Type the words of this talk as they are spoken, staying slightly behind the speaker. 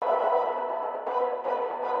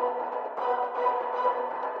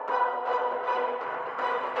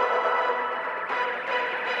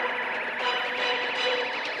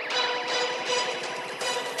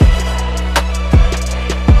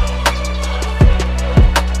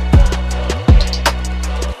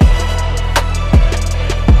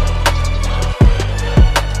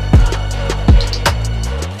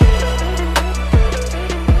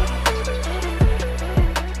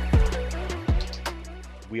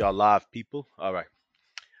We are live, people. All right.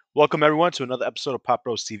 Welcome, everyone, to another episode of Pop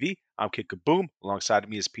Rose TV. I'm Kid Kaboom. Alongside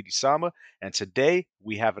me is Petey Sama. And today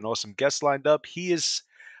we have an awesome guest lined up. He is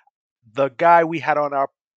the guy we had on our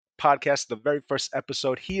podcast, the very first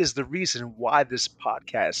episode. He is the reason why this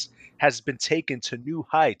podcast has been taken to new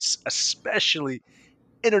heights, especially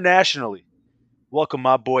internationally. Welcome,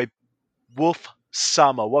 my boy, Wolf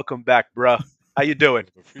Sama. Welcome back, bruh. How you doing?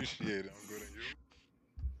 Appreciate it. I'm good, and you?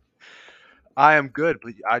 I am good,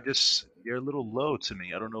 but you're a little low to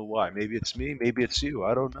me. I don't know why. Maybe it's me. Maybe it's you.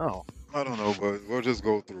 I don't know. I don't know, but we'll just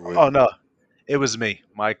go through it. Oh no, it was me.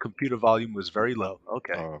 My computer volume was very low.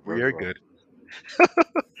 Okay, Very you're well. good.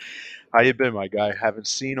 How you been, my guy? Haven't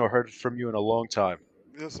seen or heard from you in a long time.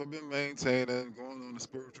 Yes, I've been maintaining, going on a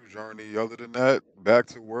spiritual journey. Other than that, back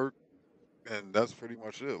to work, and that's pretty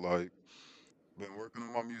much it. Like, been working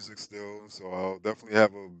on my music still, so I'll definitely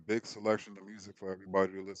have a big selection of music for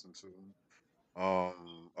everybody to listen to.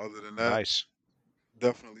 Other than that, Nice.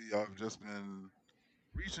 definitely I've just been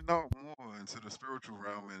reaching out more into the spiritual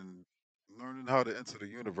realm and learning how to enter the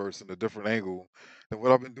universe in a different angle than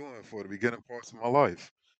what I've been doing for the beginning parts of my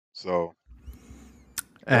life. So,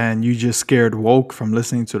 yep, And you just scared Woke from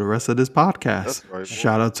listening to the rest of this podcast. that's right.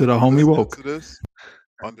 Shout Woke, out to the you homie listening Woke. to this?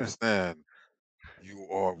 Understand, you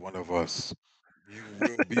are one of us. You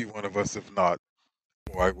will be one of us if not,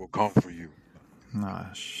 or I will come for you.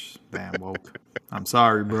 Damn Woke. I'm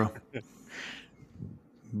sorry, bro.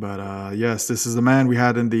 But yes, this is the man we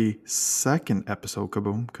had in the second episode,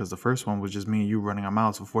 Kaboom, because the first one was just me and you running our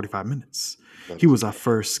mouths for 45 minutes. That He is was our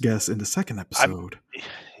first guest in the second episode.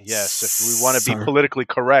 Yes, if we want to be Sir. politically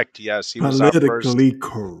correct, yes, he was our first Politically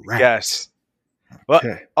correct. guest. Well,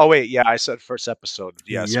 Okay. oh wait, yeah, I said first episode.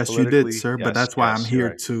 Yes, Yes, you politically, did, sir. yes, but that's why yes, I'm you're here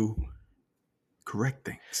right. to correct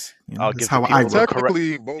things. You I'll know, give that's the how people I a work. correct-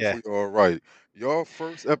 Technically, both yeah. of you are right. Your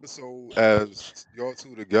first episode as y'all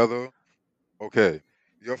two together, okay.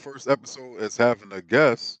 Your first episode as having a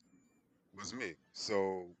guest was me.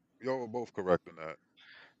 So y'all were both correct in that.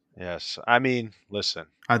 Yes, I mean, listen.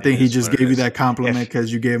 I it think he is just what it gave you is. that compliment If-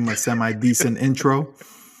 because you gave him a semi-decent intro.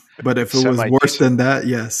 But if it was worse Semi-decent. than that,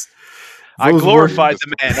 yes. I glorified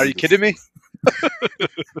the man. Are you kidding me?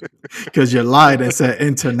 Because you lied and said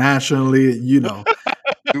internationally, you know.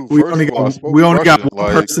 Dude, We first only of all, I got, spoke we only got Russian. one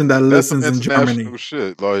Like, person that that's some listens in international Germany.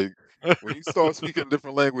 shit. Like, when you start speaking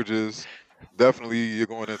different languages, definitely you're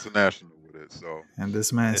going international with it. So, And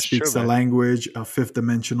this man It's speaks true, the man. language of fifth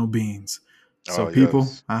dimensional beings. So Oh, people,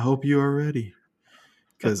 yes. I hope you are ready.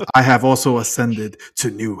 Because I have also ascended to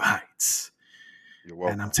new heights. You're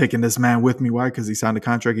welcome. And I'm taking this man with me. Why? Because he signed a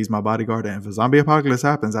contract. He's my bodyguard. And if a zombie apocalypse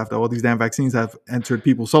happens after all these damn vaccines have entered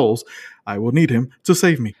people's souls, I will need him to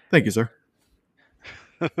save me. Thank you, sir.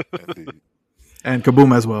 Indeed. And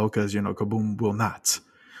Kaboom as well, because, you know, Kaboom will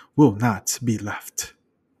not be left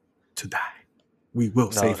to die. We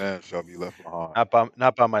will save him. Man shall be left behind.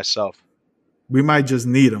 Not by myself. We might just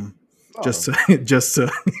need him. No. Just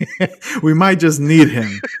to we might just need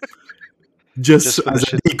him. Just for the as a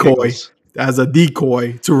shits and decoy. giggles. As a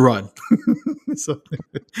decoy to run. So,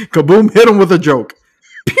 Kaboom hit him with a joke.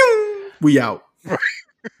 Pew! We out.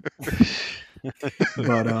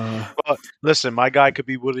 But Well, listen, my guy could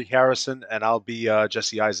be Woody Harrelson, and I'll be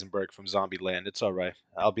Jesse Eisenberg from Zombieland. It's all right.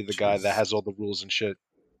 I'll be the guy that has all the rules and shit.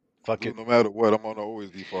 Fuck Dude, it. no matter what, I'm gonna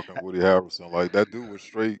always be fucking Woody Harrelson. Like, that dude was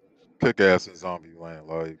straight kick ass in Zombieland.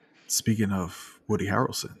 Like, speaking of Woody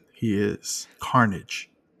Harrelson, he is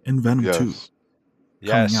Carnage in Venom 2 yes. coming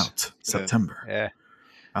Yes. out September. Yeah.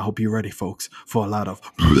 I hope you're ready, folks, for a lot of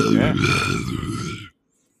Yeah.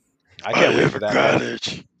 I can't wait for that. Man.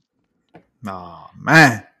 Carnage. Nah,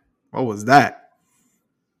 man. What was that?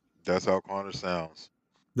 That's how Carnage sounds.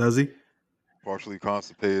 Does he? Partially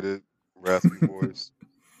constipated, raspy voice,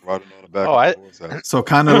 riding on the back Oh, of the horse ass. So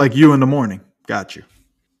kind of like you in the morning. Got you.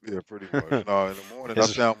 Yeah, pretty much. No, in the morning I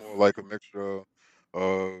His- sound more like a mixture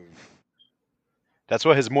of That's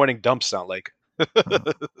what his morning dumps sound like. no,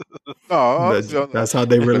 honestly, I know. That's how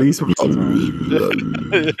they release. In the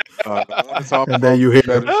morning time, And then you hear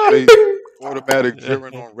that is straight automatic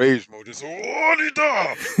jeering on rage mode. Just like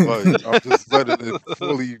I'm just letting it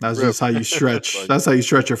fully. That's rip. just how you stretch. Like, That's how you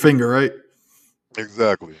stretch your finger, right?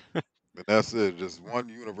 exactly. And that's it. Just one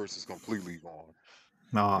universe is completely gone.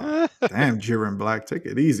 Nah, damn, Jiren Black, take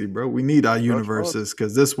it easy, bro. We need our That's universes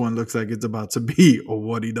because this one looks like it's about to be a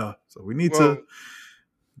what he does. So we need Well, to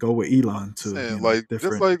go with Elon to saying, you know, like,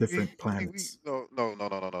 different just like different planets. no.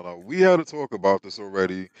 We had to talk about this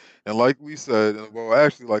already, and like we said, and well,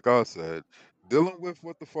 actually, like I said, dealing with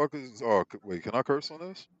what the fuck is. Oh, wait, can I curse on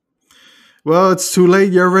this? Well, it's too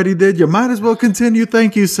late. You already did. You might as well continue.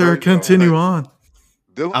 Thank you, sir. There you go. Continue on.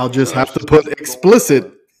 Dealing I'll with just what have to has put been going explicit.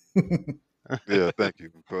 on. Yeah, thank you.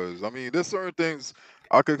 Because I mean, there's certain things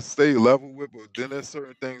I could stay level with, but then there's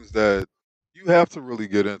certain things that you have to really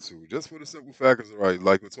get into, just for the simple fact is right.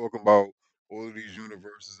 Like we're talking about all of these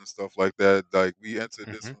universes and stuff like that. Like we entered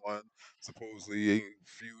this Hmm. one supposedly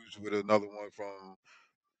fused with another one from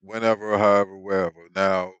whenever, however, wherever.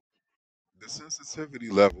 Now, the sensitivity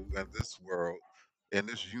level in this world, in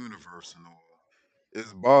this universe, and all,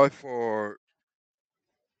 is by far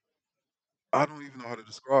I don't even know how to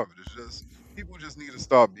describe it. It's just people just need to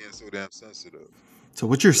stop being so damn sensitive. So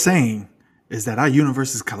what you're So, saying is that our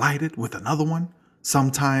universe has collided with another one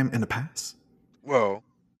sometime in the past? well,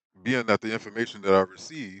 being that the information that I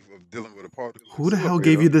receive of dealing with a particle Who the hell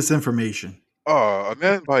gave accelerator, you this information? a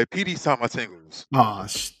man by PD Samatingos. Oh,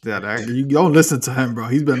 you don't listen to him, bro.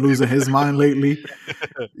 He's been losing his mind lately.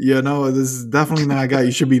 You know, this is definitely not a guy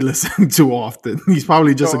you should be listening to often. He's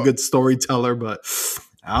probably just a No, good storyteller, but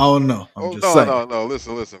I don't know. I'm oh just no, saying. no, no.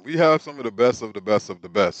 Listen, listen. We have some of the best of the best of the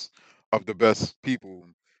best of the best people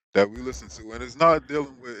that we listen to, and it's not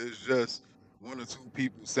dealing with. It's just one or two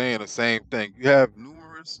people saying the same thing. You have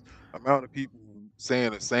numerous amount of people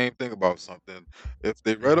saying the same thing about something. If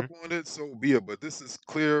they read Hmm. up on it, so be it. But this is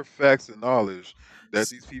clear facts and knowledge that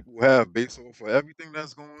these people have based off of everything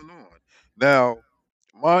that's going on. Now,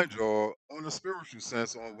 mind y'all, on a spiritual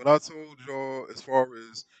sense, on what I told y'all as far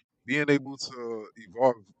as being able to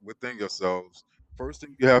evolve within yourselves, first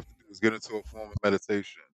thing you have to do is get into a form of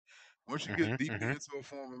meditation. Once you Hmm. get deeply Hmm. into a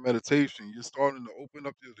form of meditation, you're starting to open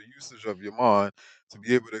up the usage of your mind to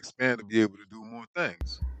be able to expand to be able to do more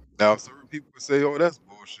things. Now, certain people would say, "Oh, that's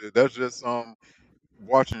bullshit. That's just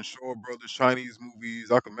watching Shaw Brothers Chinese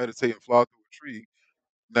movies. I can meditate and fly through a tree."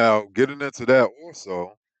 Now, getting into that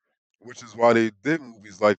also, which is why they did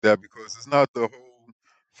movies like that because it's not the whole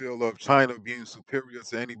feel of China being superior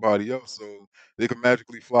to anybody else, so they can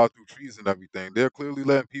magically fly through trees and everything. They're clearly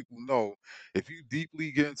letting people know if you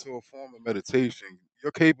deeply get into a form of meditation,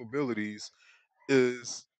 your capabilities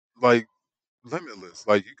is like limitless.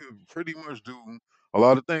 Like you can pretty much do a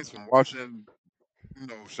lot of things from watching,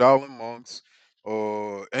 Shaolin monks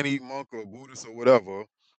or any monk or Buddhist or whatever.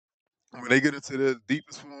 When they get into the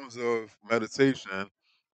deepest forms of meditation,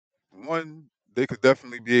 one, they could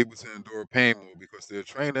definitely be able to endure pain more because they're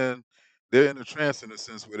in a trance in a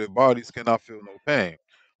sense where their bodies cannot feel no pain.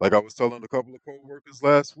 Like I was telling a couple of co-workers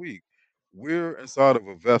last week, we're inside of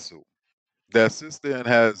a vessel that sits there and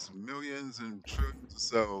has millions and trillions of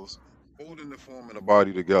cells holding the form and the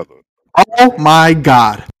body together. Which Oh my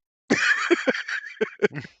God.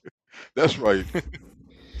 that's right.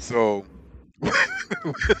 So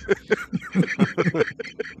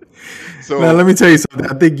Man, let so me tell you something.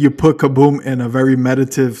 I think you put Kaboom in a very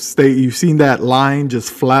meditative state. You've seen that line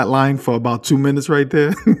just flatline for about 2 minutes right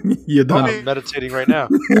there. You're I done. I'm mean, meditating right now.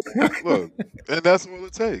 look, and that's all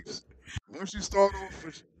it takes. Once you start off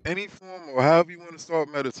with any form or however you want to start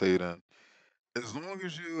meditating, as long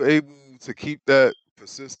as you're able to keep that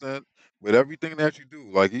persistent with everything that you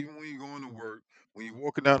do, like even when you're going to work, when you're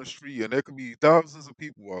walking down the street, and there could be thousands of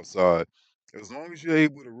people outside, as long as you're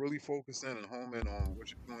able to really focus in and home in on what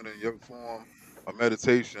you're doing in your form of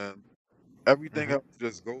meditation, everything Hmm. else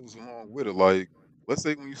just goes along with it. Like, let's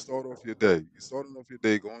say when you start off your day, you're starting off your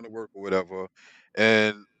day going to work or whatever,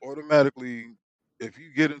 and automatically, if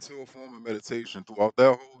you get into a form of meditation throughout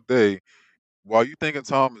that whole day, while you thinking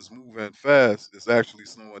time is moving fast, it's actually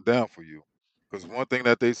slowing down for you. Because one thing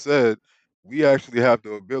that they said, we actually have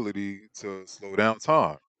the ability to slow down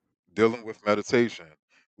time, dealing with meditation.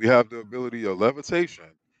 We have the ability of levitation,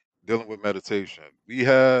 dealing with meditation. We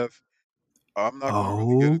have, I'm not going to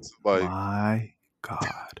really get Oh into like, my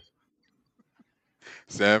God.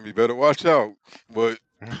 Sam, you better watch out. But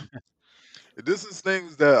this is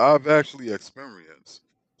things that I've actually experienced.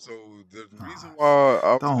 So the reason Oh, why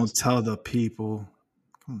I was don't just, tell the people.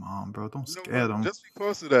 Come on, bro. Don't you know scare what, them. just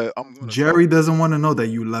because of that, I'm going to tell Jerry them. doesn't want to know that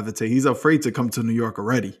you levitate. He's afraid to come to New York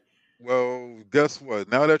already. Well, guess what?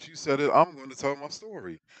 Now that you said it, I'm going to tell my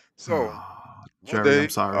story. So, Oh, one Jerry, I'm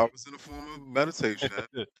day I sorry. was in a form of meditation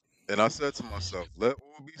and I said to myself, let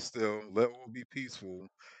all be still, let all be peaceful,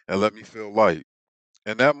 and let me feel light.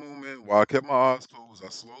 In that moment, while I kept my eyes closed, I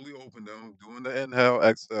slowly opened them, doing the inhale,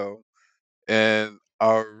 exhale, and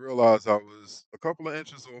I realized I was a couple of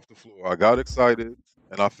inches off the floor. I got excited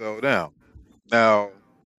and I fell down. Now,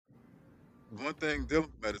 one thing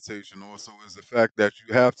dealing with meditation also is the fact that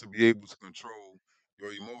you have to be able to control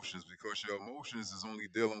your emotions because your emotions is only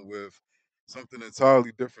dealing with something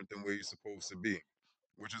entirely different than where you're supposed to be.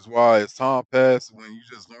 Which is why as time passes, when you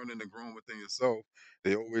just learning and growing within yourself,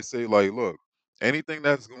 they always say like, look, anything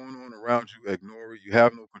that's going on around you, ignore it. You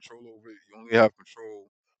have no control over it. You only have control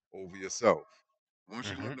over yourself. Once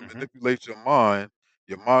you learn to Mm-hmm. manipulate your mind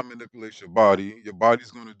manipulates your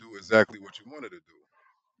body's going to do exactly what you want it to do.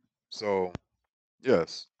 So,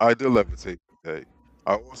 yes, I did levitate today.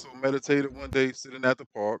 I also meditated one day sitting at the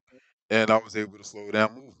park, and I was able to slow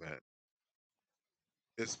down movement.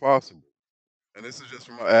 It's possible. And this is just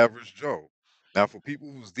from an average Joe. Now, for people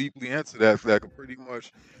who's deeply into that can pretty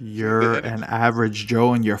much feel the You're an energy. average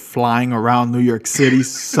Joe and you're flying around New York City,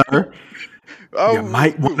 sir. I You will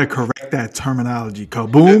might want to do. correct that terminology. It's,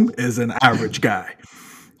 Kaboom is an average guy.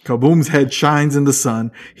 Kaboom's head shines in the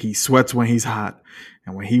sun. He sweats when he's hot.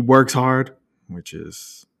 And when he works hard, which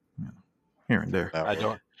is here and there, not I really.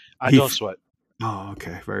 don't. I he. don't sweat. Oh,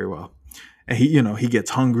 okay. Very well. And he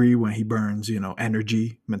gets hungry when he burns,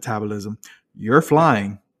 energy, metabolism. You're Yeah.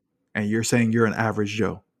 flying and you're saying you're an average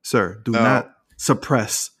Joe. Sir, do Now, not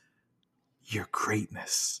suppress your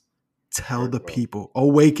greatness. Tell very the well. people,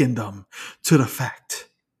 awaken them to the fact.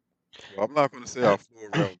 Well, I'm not going to say I flew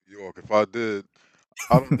around New York. If I did,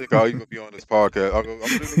 I don't think I'll even be on this podcast. I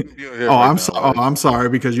wouldn't even be on here Oh, right now. Like, I'm sorry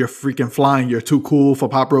because you're freaking flying. You're too cool for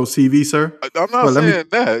Pop Rose TV, sir. I'm not Well, saying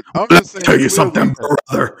that. I'm let just me saying tell you clearly. something,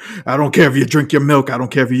 brother. I don't care if you drink your milk. I don't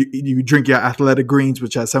care if you drink your athletic greens,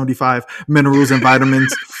 which has 75 minerals and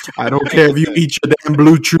vitamins. I don't care if you eat your damn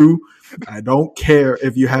Blue Chew. I don't care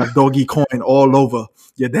if you have doggy coin all over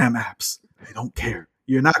your damn apps. I don't care.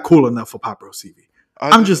 You're not cool enough for Pop Rose TV.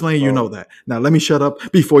 I'm just letting you know that. Now, let me shut up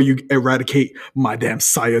before you eradicate my damn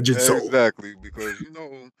Saiyajin soul. Exactly, because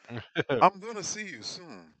I'm gonna see you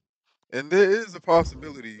soon, and there is a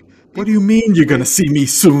possibility. What do you mean you're gonna see me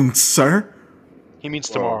soon, sir? He means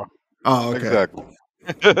Well, tomorrow. Oh, okay. exactly.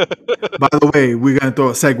 By the way, we're gonna throw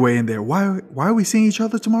a segue in there. Why are we seeing each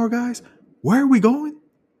other tomorrow, guys? Where are we going?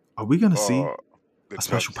 Are we gonna see The a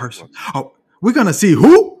special Chubsy person? Wubsy. Oh, we're gonna see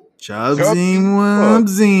who? Chubsy Chubsy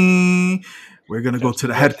Wubsy. Wubsy. We're gonna go Chubsy to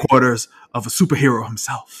the Wubsy. headquarters of a superhero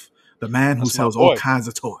himself, the man who That's my sells all boy. kinds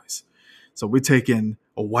of toys. So we're taking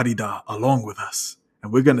a Wadida along with us,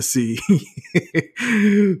 and we're gonna see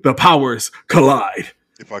the powers collide.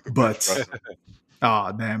 If I could But bench press him.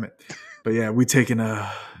 oh, damn it. But yeah, we taking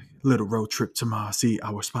a little road trip to see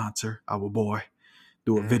our sponsor, our boy.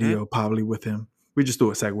 Do a Mhm. video probably with him. We just do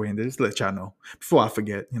a segue in there. Just let y'all know. Before I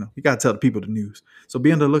forget, you got to tell the people the news. So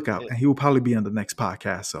be on the lookout. And he will probably be on the next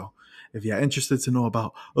podcast. So if you're interested to know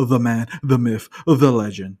about the man, the myth, the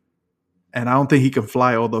legend, and I don't think he can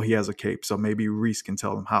fly, although he has a cape. So maybe Reese can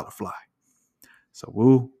tell him how to fly. So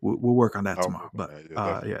we'll work on that I'll tomorrow. work on But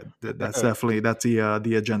that, yeah, definitely. that's definitely that's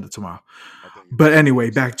the agenda tomorrow. I think you But will. anyway,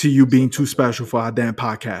 back to you being too special for our damn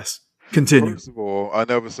podcast. Continue. First of all, I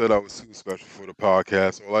never said I was too special for the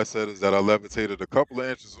podcast. All I said is that I levitated a couple of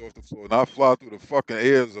inches off the floor, not fly through the fucking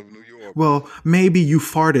airs of New York. Well, maybe you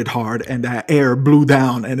farted hard and that air blew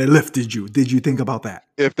down and it lifted you. Did you think about that?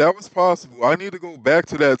 If that was possible, I need to go back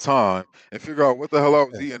to that time and figure out what the hell I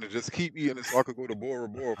was eating and just keep eating it so I could go to Bora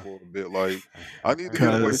Bora for a bit. Like, I need to get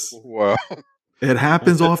away Because for a while. it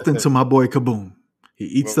happens often to my boy Kaboom. He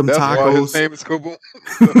eats them That's why his tacos. name is Kaboom.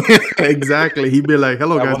 Exactly. He'd be like,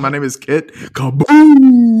 hello, That guys. was- My name is Kit.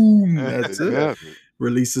 Kaboom. That's There you it. have it.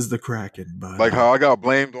 Releases the Kraken. But Like how I got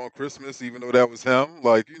blamed on Christmas, even though that was him.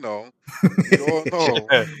 Like, we all know.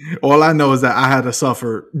 all I know is that I had to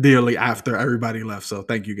suffer dearly after everybody left. So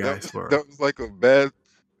thank you guys for That was like a bad.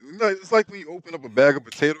 It's like when you open up a bag of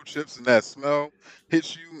potato chips and that smell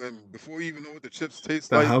hits you, and before you even know what the chips taste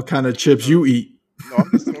the like. hell kind of chips you eat. No,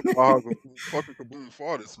 I'm just talking about how fucking Kaboom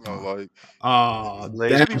farted smell like. Oh,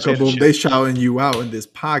 Lazy damn, potato Kaboom. chip. They shouting you out in this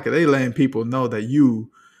pocket. They letting people know that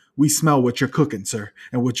we smell what you're cooking, sir.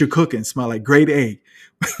 And what you're cooking smell like grade A.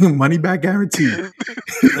 Money back guaranteed.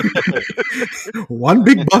 One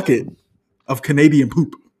big bucket of Canadian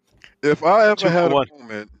poop. If I ever 2 for had a 1.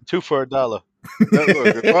 moment, 2 for $1. now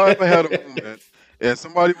look, if I ever had a moment and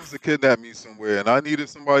somebody was to kidnap me somewhere and I needed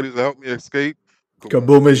somebody to help me escape,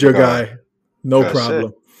 Kaboom is your guy. No That's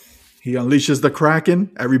problem. He unleashes the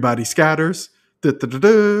Kraken. Everybody scatters.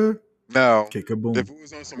 Da-da-da-da. Now, Okay, Kaboom. if it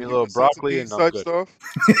was on some Be a little human broccoli centipede and I'm type good. stuff,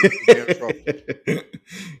 we'd be in trouble.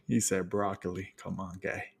 He said broccoli. Come on,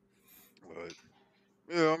 guy. But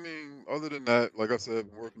yeah, I mean, other than that, like I said,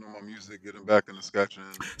 working on my music, getting back into sketching.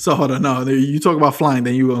 So hold on, no, you talk about flying,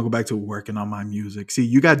 then you're gonna go back to working on my music. See,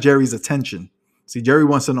 you got Jerry's attention. See, Jerry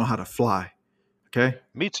wants to know how to fly. Okay.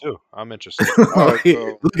 Me too. I'm interested. All right,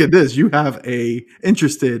 so- Look at this. You have a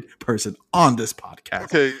interested person on this podcast.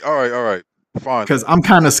 Okay, all right, fine. Because I'm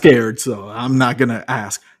kind of scared, so I'm not gonna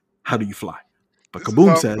ask how do you fly. But This is how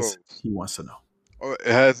Kaboom it says goes. he wants to know. Well,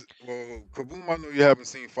 Kaboom, I know you haven't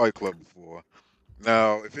seen Fight Club before.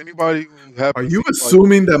 Now, if anybody who Are happens you to see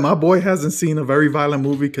assuming that my boy hasn't seen a very violent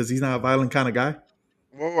movie because he's not a violent kind of guy?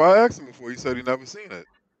 Well, I asked him before. He said he never seen it.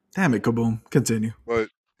 Damn it, Kaboom. Continue. But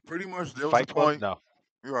pretty much there was a Fight Club? point. No.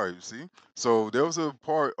 You're right. You see, so there was a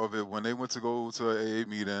part of it when they went to go to an AA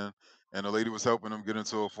meeting, and the lady was helping them get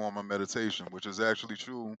into a form of meditation, which is actually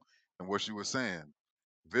true in what she was saying.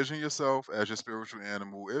 Vision yourself as your spiritual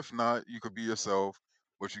animal. If not, you could be yourself,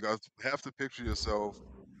 but you guys have to picture yourself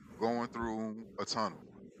going through a tunnel.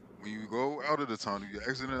 When you go out of the tunnel, you're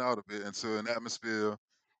exiting out of it into an atmosphere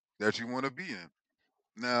that you want to be in.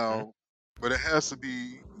 Mhm. Now, but it has to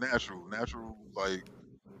be natural, like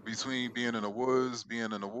between being in the woods,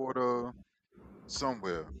 being in the water,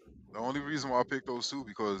 somewhere. The only reason why I picked those two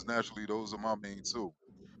because naturally those are my main two.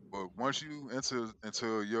 But once you enter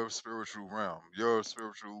into your spiritual realm, your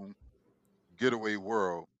spiritual getaway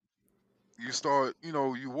world, you start,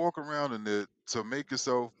 you walk around in it to make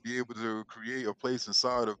yourself be able to create a place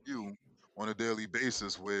inside of you on a daily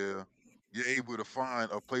basis where you're able to find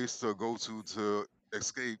a place to go to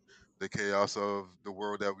escape the chaos of the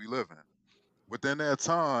world that we live in. Within that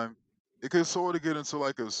time, it could sort of get into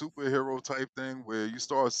like a superhero type thing where you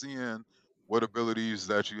start seeing what abilities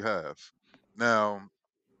that you have. Now,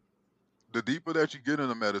 the deeper that you get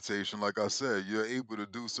into meditation, like I said, you're able to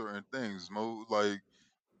do certain things. Like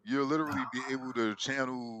you'll literally be able to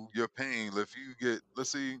channel your pain. If you get,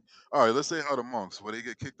 let's see, all right, let's say how the monks, where they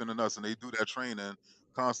get kicked in the nuts and they do that training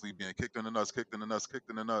constantly being kicked in the nuts, kicked in the nuts, kicked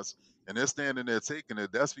in the nuts, and they're standing there taking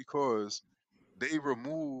it. That's because they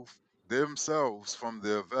remove themselves from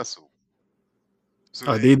their vessel. So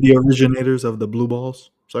Are they're they able, the originators of the blue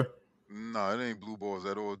balls, sir? nah, it ain't blue balls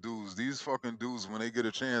at all, dudes. These fucking dudes, when they get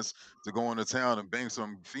a chance to go into town and bang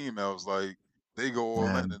some females, like they go all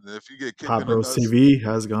in. And And if you get kicked Pop in the Bros nuts, TV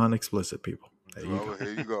has gone explicit, people. There you go. well,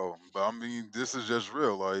 here you go. But I mean, this is just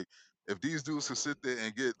real. Like, if these dudes could sit there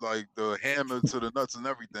and get like the hammer to the nuts and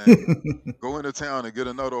everything, go into town and get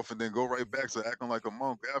a nut off, and then go right back to acting like a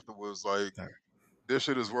monk afterwards, like this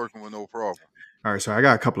shit is working with no problem. All right, so I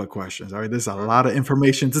got a couple of questions. All right, there's a Okay. lot of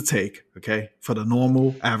information to take, okay, for the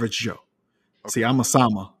normal average Joe. See, Okay. I'm a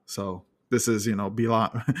Sama, so this is, below,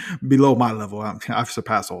 below my level. I've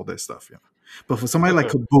surpassed all this stuff, But for somebody like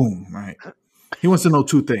Kaboom, right, he wants to know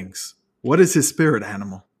two things. What is his spirit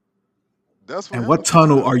animal? That's for And him to what figure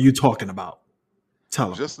tunnel out. are you talking about? Tell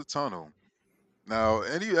him. Just the tunnel. Now,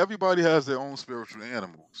 everybody has their own spiritual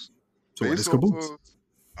animals So what is based off Kaboom's? of.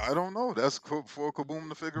 I don't know. That's for Kaboom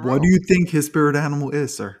to figure What do out. you think his spirit animal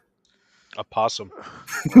is, sir? A possum.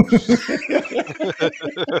 Oh,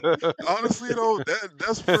 honestly though,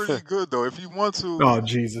 that's pretty good though. If you want to, Oh, it's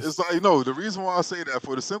Jesus. like no. The reason why I say that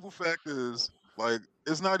for the simple fact is like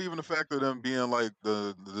it's not even the fact of them being like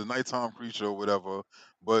the nighttime creature or whatever,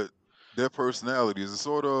 but their personalities. It's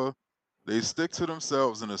sort of they stick to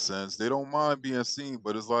themselves in a sense. They don't mind being seen,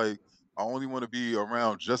 but it's like I only want to be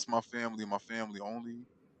around just my family only.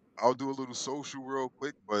 I'll do a little social real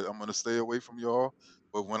quick, but I'm gonna stay away from y'all.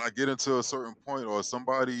 But when I get into a certain point or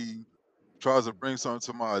somebody tries to bring something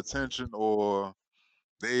to my attention or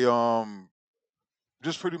they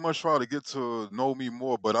just pretty much try to get to know me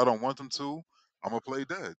more, but I don't want them to, I'm gonna play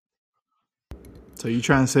dead. So you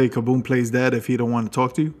trying to say Kaboom plays dead if he don't want to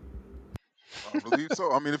talk to you? I believe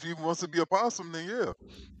so. I mean, if he wants to be a possum, then yeah.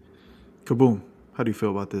 Kaboom, how do you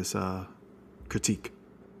feel about this critique?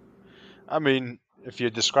 I mean, if you're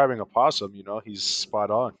describing a possum, he's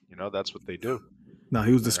spot on. That's what they do. No,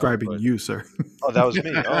 he was describing But you, sir. oh, that was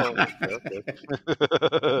me. Oh,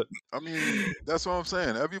 okay. I mean, that's what I'm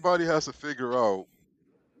saying. Everybody has to figure out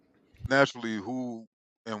naturally who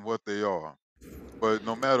and what they are. But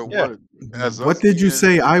no matter Yeah. what, as What us did you being,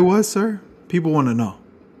 say I was, sir? People want to know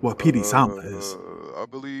what PD Sama is. I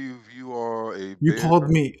believe you are a You bear. called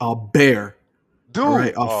me a bear. Dude, All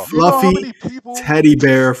right, a Oh. you know how fluffy many people teddy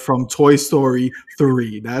bear from Toy Story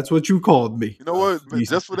 3. That's what you called me. You know what? You-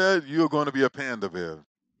 Just for that, you're going to be a panda bear.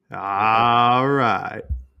 All right.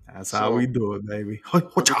 That's how we So, do it, baby.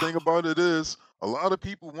 but the thing about it is, a lot of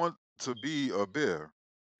people want to be a bear.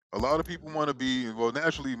 A lot of people want to be, well,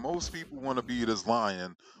 naturally, most people want to be this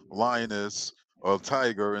lion, lioness, or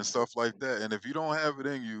tiger, and stuff like that. And if you don't have it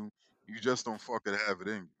in you, you just don't fucking have it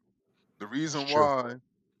in you. The It's reason true. why,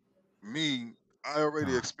 I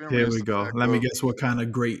already Here experienced we the go. fact Let me of guess what kind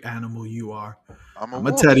of great animal you are. I'm a I'm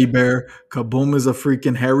a wolf. teddy bear. Kaboom is a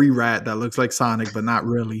freaking hairy rat that looks like Sonic, but not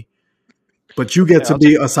really. But you get Yeah, to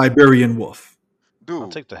be a Siberian wolf. I'll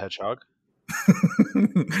Dude, take the hedgehog.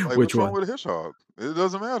 like, Which what's wrong one? with a hedgehog? It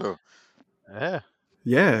doesn't matter. Yeah,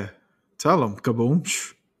 Yeah. Tell him, Kaboom.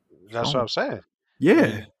 Shh. that's Show what I'm him. saying.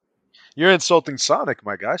 Yeah. You're insulting Sonic,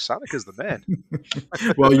 my guy. Sonic is the man.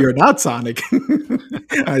 Well, you're not Sonic.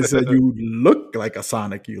 I said you look like a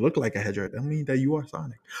Sonic. You look like a hedgehog. That mean that you are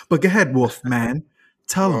Sonic. But go ahead, Wolf man.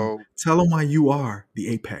 Well, Tell them why you are the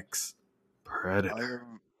apex I predator.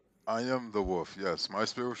 am I am the wolf. Yes, my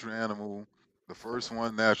spiritual animal, the first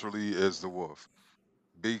one naturally is the wolf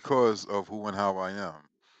because of who and how I am.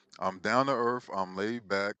 I'm down to earth, I'm laid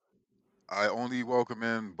back. I only welcome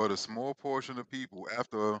in but a small portion of people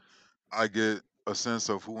after I get a sense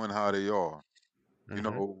of who and how they are. You Hmm.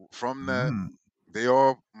 know, from that, Mm. they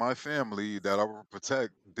are my family that I will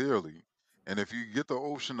protect dearly. And if you get the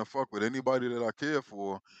option to fuck with anybody that I care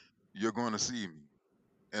for, you're going to see me.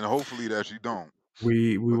 And hopefully that you don't.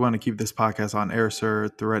 We But want to keep this podcast on air, sir.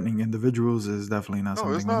 Threatening individuals is definitely not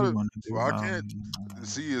no, it's something not we a. want to Well, do. I can't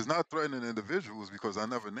see. It's not threatening individuals because I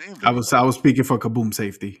never named I anybody. was speaking for Kaboom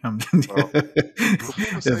safety. Well,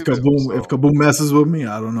 Kaboom is If safe too. If So Kaboom messes with me,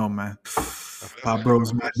 I don't know, man. that's Pop what you're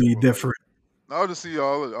bros gonna might mess be with. Like, different. now I'll just see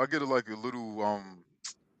y'all. I'll get like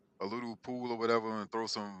a little pool or whatever and throw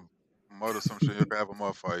some mud or some shit. You can have a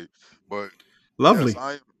mud fight. But yes, Lovely.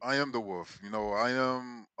 I am the wolf. You know, I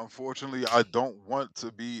am. Unfortunately, I don't want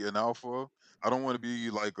to be an alpha. I don't want to be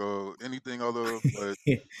like anything other. But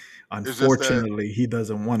it's just that Unfortunately, he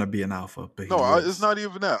doesn't want to be an alpha, but no, he it's is. not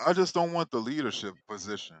even that. I just don't want the leadership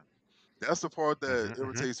position. That's the part that Hmm. Hmm.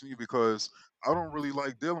 irritates me because I don't really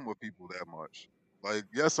like dealing with people that much. Like,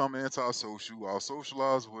 yes, I'm antisocial. I'll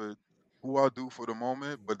socialize with who I do for the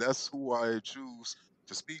moment, but that's who I choose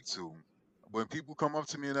to speak to. When people come up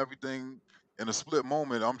to me and everything in a split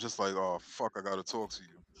moment, I'm just like, oh, fuck, I got to talk to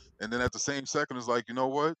you. And then at the same second, it's like, you know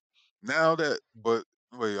what? Now that, but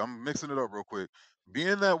wait, I'm mixing it up real quick.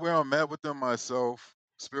 Being that where I'm at within myself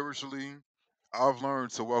spiritually, I've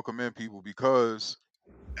learned to welcome in people because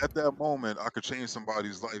at that moment, I could change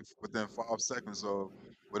somebody's life within 5 seconds of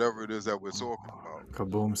whatever it is that we're talking about.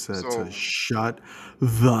 Kaboom said to So, shut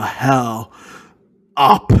the hell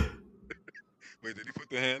up. wait, did he put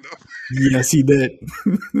the hand up? Yes, he did.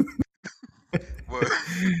 But,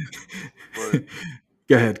 but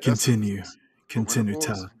Go ahead, that's the, continue. but Continue.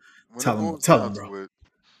 when it boils Tell down him, bro. to it,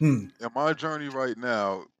 Hmm. and my journey right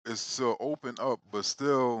now is to open up, but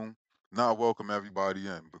still not welcome everybody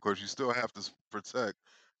in because you still have to protect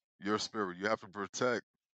your spirit. You have to protect,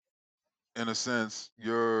 in a sense,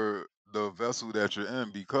 your the vessel that you're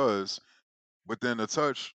in because within a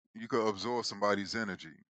touch, you could absorb somebody's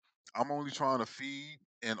energy. I'm only trying to feed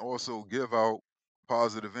and also give out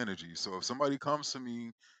positive energy. So if somebody comes to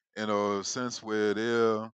me in a sense where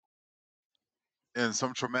they're in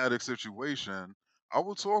some traumatic situation, I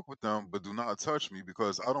will talk with them, but do not touch me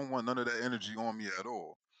because I don't want none of that energy on me at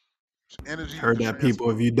all. Energy Heard could that, people.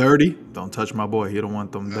 If transfer you dirty, don't touch my boy. He don't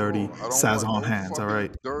want them at dirty all. I don't want Sazon no hands. All fucking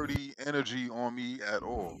right. dirty energy on me at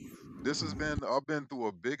all. I've been through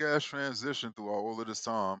a big ass transition throughout all of this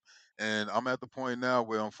time. And I'm at the point now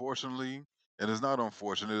where unfortunately, and it's not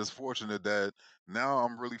unfortunate, it's fortunate that now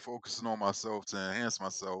I'm really focusing on myself to enhance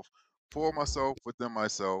myself, for myself, within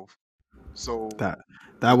myself. So That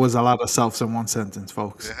that the, was a lot of selves in one sentence, it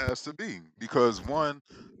folks. has to be because one,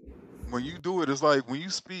 when you do it, it's like when you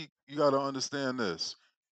speak, you got to understand this.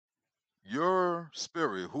 Your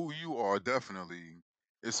spirit, who you are, definitely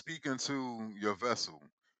is speaking to your vessel.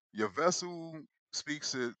 Your vessel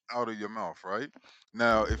speaks it out of your mouth, right?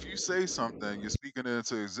 Now, if you say something, you're speaking it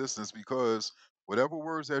into existence because whatever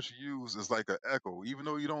words that you use is like an echo, even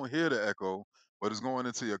though you don't hear the echo, but it's going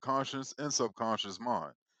into your conscious and subconscious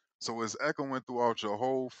mind. So it's echoing throughout your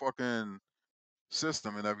whole fucking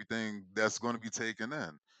system and everything that's going to be taken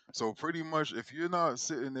in. So pretty much, if you're not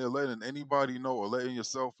sitting there letting anybody know or letting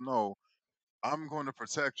yourself know I'm going to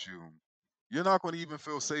protect you. You're not going to even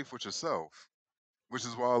feel safe with yourself, which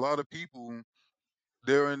is why a lot of people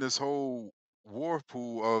they're in this whole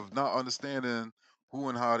whirlpool of not understanding who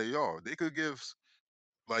and how they are. They could give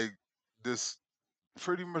like this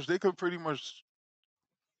pretty much. They could pretty much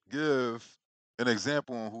give an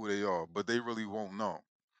example on who they are, but they really won't know.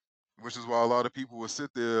 Which is why a lot of people will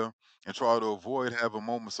sit there and try to avoid having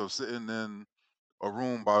moments of sitting in a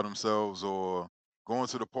room by themselves or going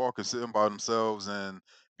to the park and sitting by themselves and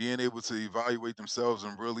being able to evaluate themselves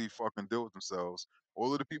and really fucking deal with themselves.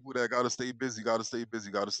 All of the people that gotta stay busy, gotta stay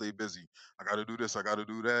busy, gotta stay busy. I gotta do this, I gotta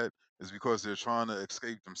do that, is because they're trying to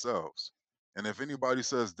escape themselves. And if anybody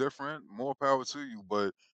says different, more power to you,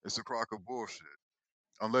 but it's a crock of bullshit.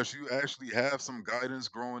 Unless you actually have some guidance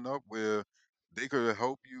growing up where they could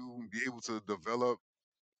help you be able to develop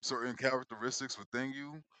certain characteristics within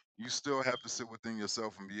you, you still have to sit within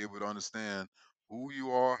yourself and be able to understand who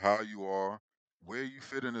you are, how you are, where you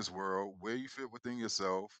fit in this world, where you fit within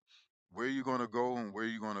yourself, where you're going to go, and where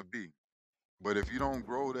you're going to be. But if you don't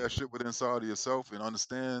grow that shit within inside of yourself and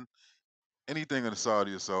understand anything inside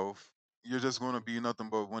of yourself, you're just going to be nothing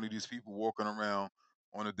but one of these people walking around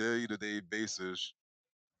on a day to day basis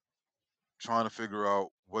trying to figure out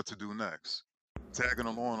what to do next, tagging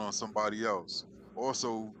along on somebody else,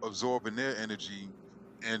 also absorbing their energy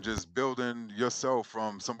and just building yourself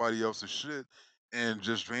from somebody else's shit and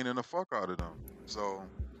just draining the fuck out of them. So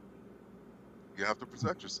you have to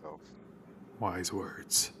protect yourself. Wise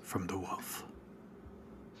words from the wolf.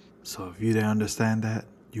 So if you didn't understand that,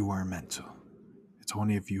 you weren't meant to. It's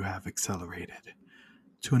only if you have accelerated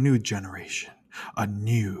to a new generation, a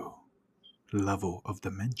new level of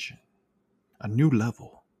dimension, a new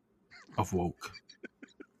level of woke.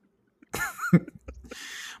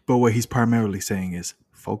 But what he's primarily saying is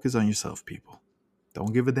focus on yourself, people.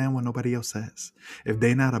 Don't give a damn what nobody else says. If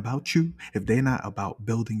they're not about you, if they're not about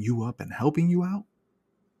building you up and helping you out,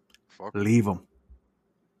 Fuck. leave them.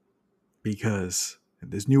 Because in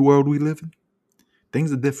this new world we live in,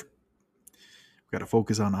 things are different. We got to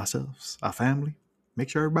focus on ourselves, our family, make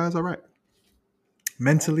sure everybody's all right.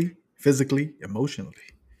 Mentally, physically, emotionally,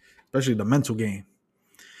 especially the mental game.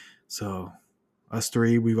 So us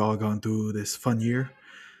three, we've all gone through this fun year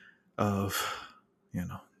of,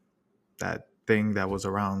 that thing that was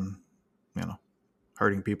around,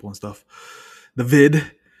 hurting people and stuff. The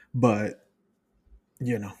vid, but,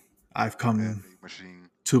 I've come Man-made machine.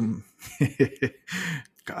 to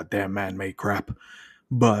goddamn man-made crap.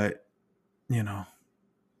 But,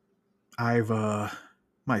 I've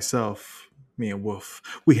myself, me and Wolf,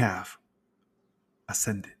 we have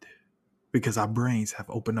ascended because our brains have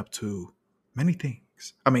opened up to many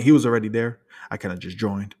things. I mean, he was already there. I kind of just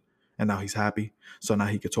joined, and now he's happy. So now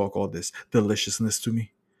he could talk all this deliciousness to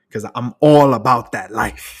me because I'm all about that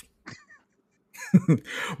life.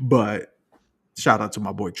 But shout out to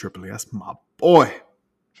my boy Tripoli. That's my boy.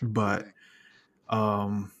 But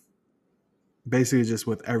basically just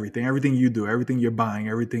with everything you do, everything you're buying,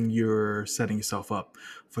 everything you're setting yourself up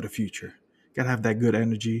for the future. Gotta have that good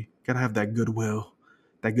energy, gotta have that goodwill,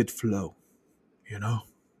 that good flow,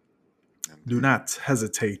 Do not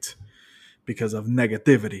hesitate because of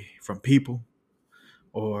negativity from people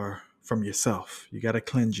or from yourself. You gotta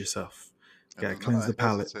cleanse yourself. You gotta cleanse the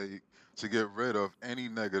palate. Hesitate to get rid of any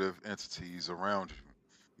negative entities around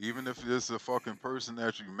you. Even if it's a fucking person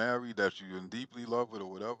that you marry, that you in deeply love with,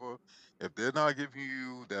 or whatever, if they're not giving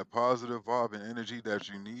you that positive vibe and energy that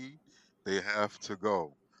you need, they have to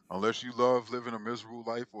go. Unless you love living a miserable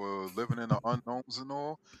life or living in the unknowns and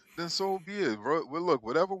all, then so be it. Well, look,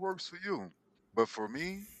 whatever works for you. But for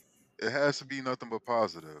me, it has to be nothing but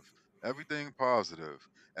positive. Everything positive.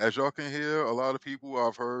 As y'all can hear, a lot of people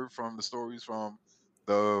I've heard from the stories from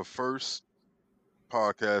the first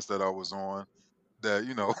podcast that I was on that,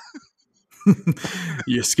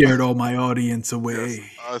 You scared all my audience yes, away.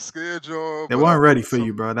 I scared y'all, They but I weren't ready learned for you,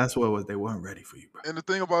 some. bro. That's what it was. They weren't ready for you, bro. And the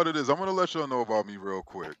thing about it is, I'm gonna let y'all know about me real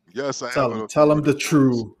quick. Yes, I have Tell a them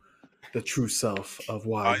authority voice. the true self of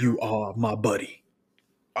why I you am, are my buddy.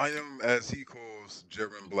 I am, as he calls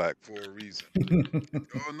Jiren Black for a reason.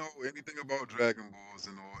 Y'all know anything about Dragon Balls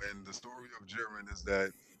and all, and the story of Jiren is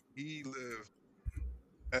that he lived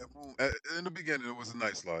in the beginning. It was a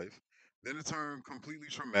nice life. Then it turned completely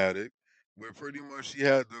traumatic, where pretty much he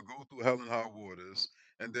had to go through hell and high waters,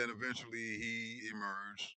 and then eventually he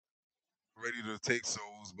emerged ready to take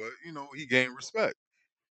souls. But he gained respect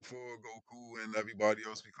for Goku and everybody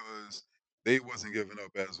else because they wasn't giving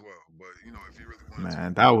up as well. But if he really wanted to,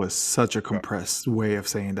 Man, that was such a got, compressed way of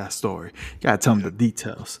saying that story. Gotta tell him yeah, the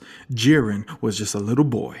details. well, Jiren was just a little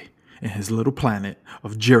boy in his little planet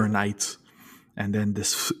of Jirenites, and then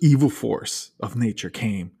this evil force of nature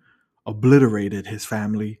came, obliterated his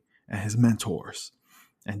family and his mentors,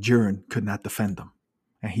 and Jiren could not defend them.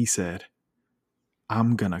 And he said,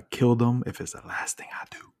 I'm gonna kill them if it's the last thing I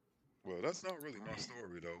do. well, that's not really my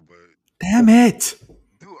story though. But Damn it!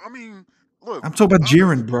 dude, I mean, look, I'm talking about I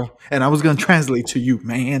live. Jiren, bro. And I was gonna translate to you,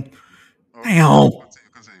 man. Okay, Damn.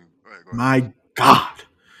 continue. All right, go ahead. My God.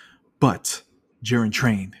 But Jiren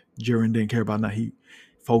trained. Jiren didn't care about that. He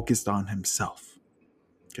focused on himself.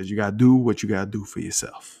 Because you gotta do what you gotta do for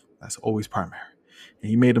yourself. That's always primary. And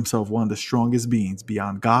he made himself one of the strongest beings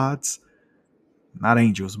beyond gods, not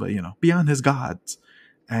angels, but beyond his gods.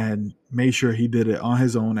 And made sure he did it on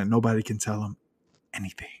his own and nobody can tell him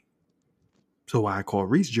anything. So why I call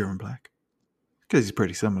Reese Jiren Black? Because he's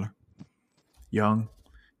pretty similar. Young,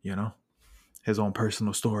 his own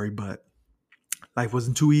personal story, but life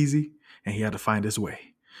wasn't too easy and he had to find his way.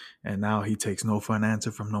 And now he takes no for an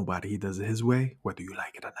answer from nobody. He does it his way, whether you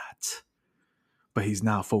like it or not. But he's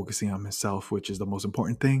now focusing on himself, which is the most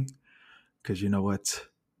important thing. Because you know what?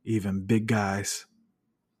 Even big guys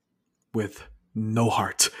with no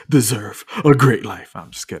heart deserve a great life.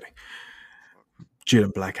 I'm just kidding.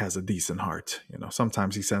 Jiren Black has a decent heart.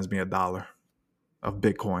 Sometimes he sends me $1. of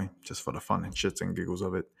Bitcoin just for the fun and shits and giggles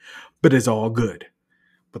of it. But it's all good.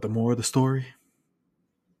 But the moral of the story?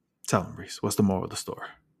 Tell him, Reese. What's the moral of the story?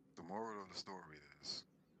 The moral of the story is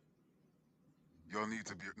y'all need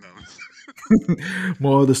to be no.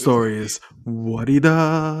 Moral of the story is what-y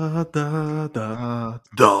da da da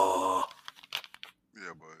da.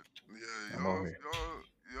 Yeah, but yeah, I'm over here.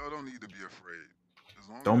 y'all don't need to be afraid. As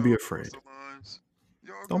long Don't as be y'all afraid. cross the lines,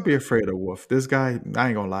 y'all Don't good. be afraid of Wolf. This guy, I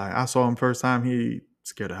ain't gonna lie. I saw him first time. He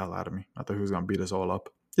scared the hell out of me. I thought he was gonna beat us all up.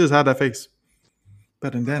 He just had that face.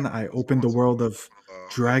 But and then I opened the world of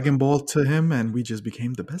Dragon Ball to him, and we just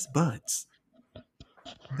became the best buds.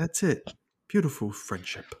 That's it. Beautiful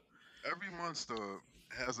friendship. Every monster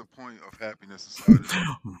has a point of happiness inside of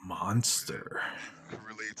it. Monster. Can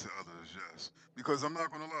relate to others, yes. Because I'm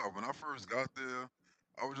not gonna lie, when I first got there,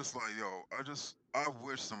 I was just like, yo, I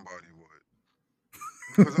wish somebody would.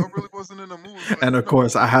 Because I really wasn't in the mood. Like, And of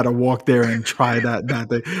course, I had to walk there and try that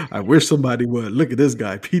thing. I wish somebody would. Look at this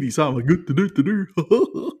guy, Petey Sama.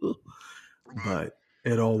 But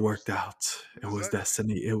it all worked out. It was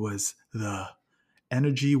destiny. It was the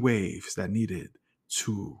energy waves that needed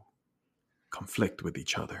to conflict with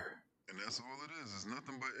each other. And that's all it is. It's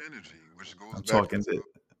nothing but energy, which goes I'm back talking into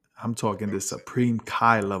I'm talking the supreme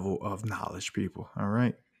Kai level of knowledge, people. All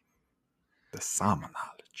right? The Sama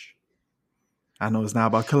knowledge. I know it's not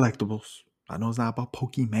about collectibles. I know it's not about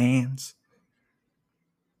Pokemans.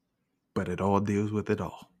 But it all deals with it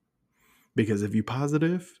all. Because if you're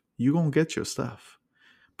positive, you're going to get your stuff.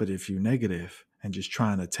 But if you're negative and just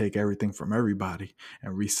trying to take everything from everybody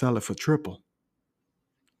and resell it for triple,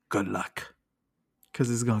 good luck. Because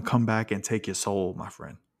it's going to come back and take your soul, my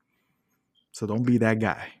friend. So don't be that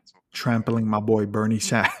guy trampling my boy Bernie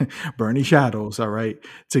Shadows, all right,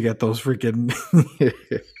 to get those freaking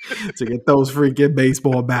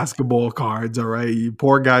baseball, basketball cards, all right. You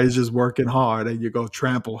poor guy is just working hard and you go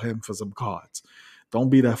trample him for some cards. Don't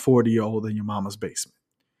be that 40-year-old in your mama's basement.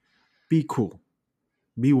 Be cool.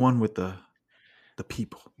 Be one with the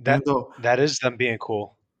people. That is them being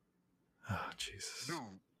cool. Oh, Jesus. Dude,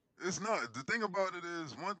 it's not. The thing about it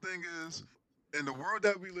is, one thing is, in the world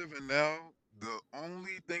that we live in now, the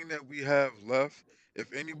only thing that we have left,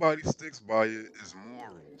 if anybody sticks by it, is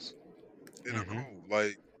morals in a code.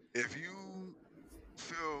 Like, if you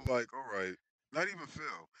feel like, all right, not even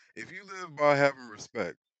feel, if you live by having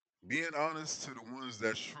respect, being honest to the ones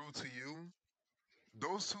that's true to you,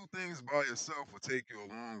 those two things by itself will take you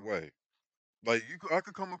a long way. Like, I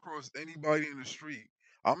could come across anybody in the street.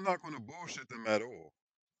 I'm not going to bullshit them at all.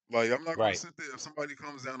 Like, I'm not going to Right. sit there if somebody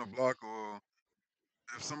comes down the block or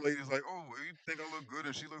if some lady's like, oh, you think I look good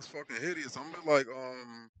and she looks fucking hideous. I'm gonna be like,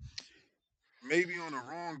 maybe on the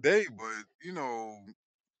wrong day, but you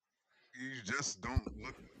just don't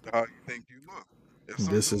look how you think you look. If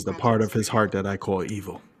some This dude is the comes part up of to his you, heart that I call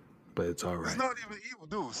evil, but it's all it's right. not even evil,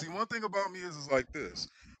 dude. See, one thing about me is like this.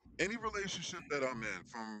 Any relationship that I'm in,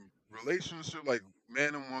 from relationship like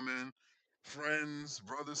man and woman, friends,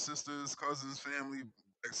 brothers, sisters, cousins, family,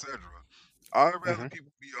 etc. I'd rather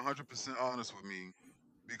people be 100% honest with me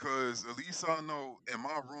because at least I know in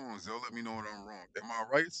my wrongs, they'll let me know that I'm wrong. In my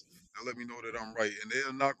rights, they'll let me know that I'm right. And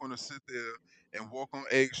they're not going to sit there and walk on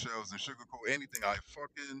eggshells and sugarcoat anything. I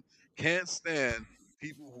fucking can't stand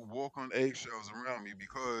people who walk on eggshells around me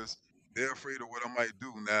because they're afraid of what I might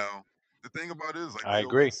do. Now, the thing about it is, like I they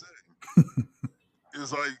agree. always say,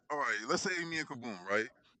 is like, all right, let's say me and Kaboom, right?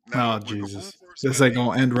 Oh, Now, when Kaboom Jesus. first This met ain't me,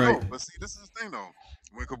 going to end right. no, but see, this is the thing though.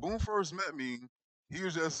 When Kaboom first met me, he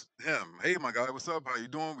was just him. Hey, my guy, what's up? How you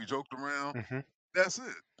doing? We joked around. That's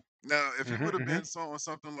it. Now, if he would have been on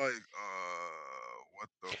something like, what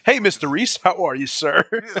the Hey, fuck Mr. Reese, how are you, sir?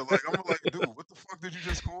 yeah, like I'm like, dude, what the fuck did you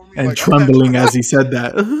just call me? And Like, trembling as he said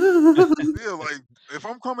that. yeah, like if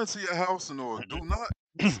I'm coming to your house and all, do not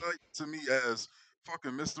cite to me as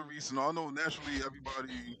fucking Mr. Reese. And I know naturally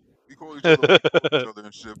everybody we call each other what we call each other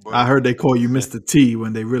and shit, but I heard they call you Mr. T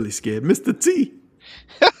when they really scared. Mr. T.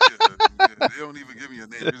 yeah, they don't even give me a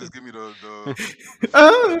name. They just give me the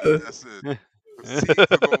that's it. 'Cause T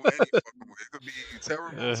could go any fucking way. It could be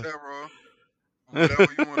terrible, terror,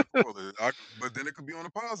 whatever you want to call it. But then it could be on a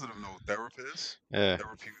positive note, therapist,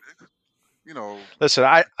 therapeutic. Listen,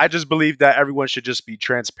 I just believe that everyone should just be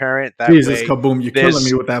transparent. That Jesus, way, Kaboom, you're killing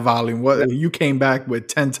me with that volume. What you came back with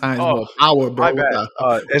 10 times more power, bro. My bad.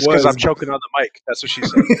 It's because I'm choking on the mic. That's what she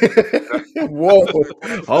said. Whoa, It's been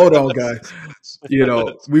quiet for hold like on, about guys. 6 minutes. You know,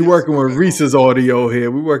 So we we have to working go with back on. Reese's audio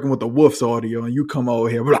here. We working with the Wolf's audio, and you come over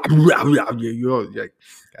here. Blah, blah, blah, you like,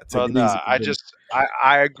 gotta take Well, it easy, nah, I Kaboom. just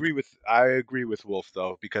I agree with Wolf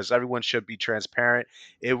though because everyone should be transparent.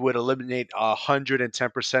 It would eliminate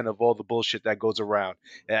 110% of all the bullshit that goes around.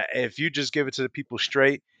 If you just give it to the people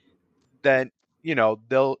straight, then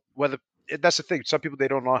they'll whether that's the thing. Some people they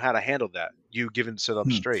don't know how to handle that. You give it to them Hmm.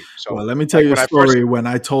 straight. Well, So let me tell like you a story. When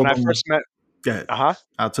I when told I them, first met, go ahead. uh huh.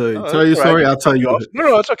 I'll tell you. No, Tell that's you a all right. story. You I'll can cut tell me you. off.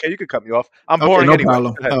 No, it's okay. You can cut me off. I'm Okay, boring no anyway.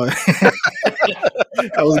 problem. Go ahead.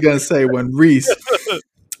 I was gonna say when Reese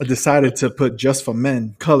decided to put just for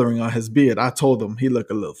men coloring on his beard, I told him he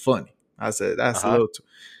looked a little funny. I said Uh that's a huh. little too.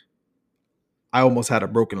 I almost had a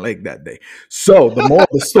broken leg that day. So the moral of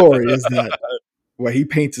the story is that where he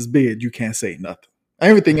paints his beard, you can't say nothing.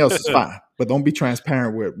 Everything else is fine, but don't be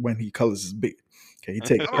transparent with when he colors his beard. Okay, he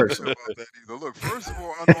take I it don't care personally. about that either. Look, first of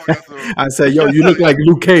all, I know I got the I said, "Yo, you look like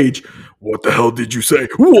Luke Cage." What the hell did you say?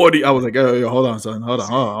 What? I was like, "Yo, hold on, son. Hold on,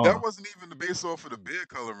 see. hold on, hold That on." wasn't even the base off of the beard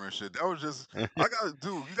coloring shit. That was just I gotta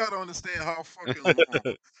do. You gotta understand how fucking long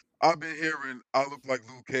I've been hearing I look like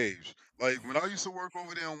Luke Cage. Like when I used to work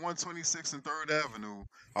over there on 126 and 3rd Avenue,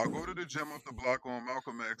 I'll go to the gym up the block on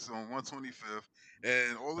Malcolm X on 125th,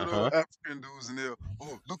 and all Uh of huh. the African dudes in there,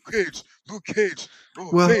 oh, Luke Cage, Luke Cage.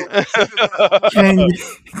 Oh, Well, hey, say the line. I'm like, can you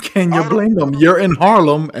can you I don't blame them? want to. You're in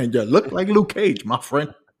Harlem and you look like Luke Cage, my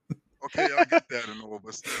friend. Okay, I get that and all,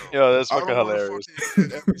 but still, Yo, that's I fucking don't want to hilarious. fucking hear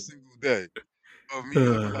it every single day of me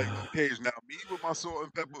looking like Uh, Luke Cage. Now, me with my salt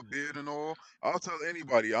and pepper beard and all, I'll tell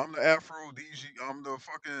anybody I'm the Afro DG. I'm the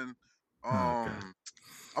fucking okay.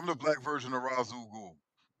 I'm the black version of Razul Ghul.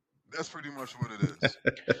 That's pretty much what it is.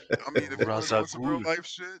 I mean, if you want to go into real Razagul. life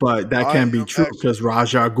shit, But that I can't be am true actually because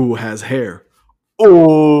Raja Ghul has hair.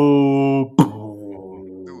 Oh,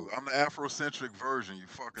 dude. I'm the Afrocentric version. You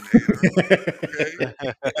fucking hater. Okay,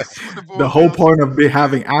 that's what it the boils whole down to, point of man.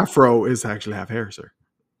 having Afro is to actually have hair, sir.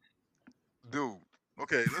 Dude.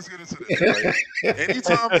 Okay, let's get into this, right?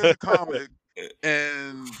 Anytime there's a comic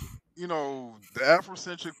and the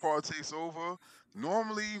Afrocentric part takes over,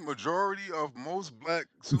 normally majority of most black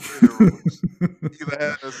superheroes either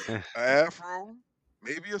has an afro,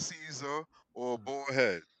 maybe a Caesar, or a bald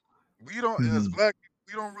head. We don't, as Mhm. black people,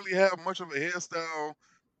 we don't really have much of a hairstyle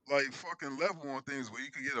like fucking level on things where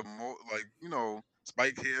you could get a like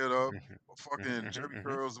spike haired up or fucking Jerry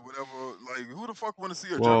curls or whatever. Like who the fuck want to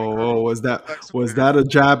see a Jerry Whoa, curl whoa, black was superhero? that a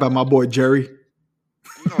jab at my boy Jerry?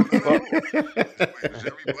 No, not at Well, all. Wait, is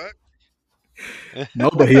Jerry black? No,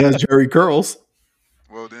 but he has Jerry curls.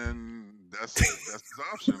 Well, then that's his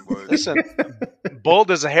option. But listen,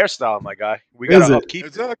 bald is a hairstyle, my guy. We Is gotta it? upkeep it.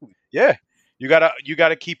 exactly. Yeah, you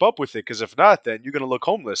gotta keep up with it. Because if not, then you're gonna look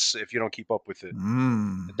homeless if you don't keep up with it.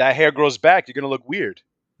 Mm, That hair grows back, you're gonna look weird.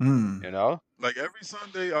 mm. You know. Like every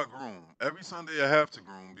Sunday I groom. Every Sunday I have to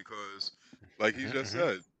groom because, like he just Hmm.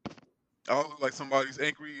 said, I look like somebody's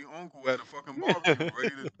angry uncle at a fucking barbecue,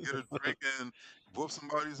 ready to get a drink and whoop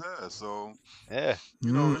somebody's ass. So Yeah.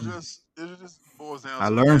 Mm. it just boils down I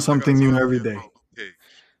to learn again, like I something new told every you day. about Luke Cage.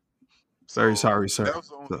 Very So sorry, that sir. was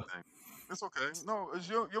the only So, thing. It's okay. No,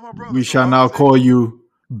 you're my brother, we so shall I can now take call it. you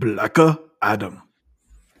Blacker Adam.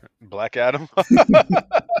 Black Adam.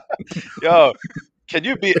 Yo, can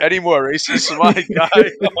you be any more racist, my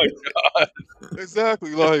guy? Oh my god.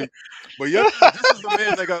 Exactly. Like, but yet this is the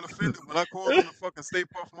man that got offended when I called him the fucking Stay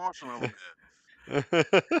Puff Marshmallow Man.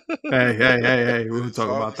 Hey, hey, hey, hey. We'll So talk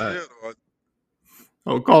I about that. understand.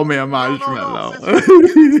 Oh, call me a No. marshmallow. Since we gonna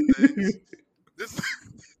get into things, this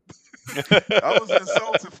I was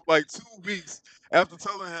insulted for like 2 weeks after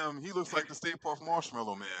telling him he looks like the Stay Puft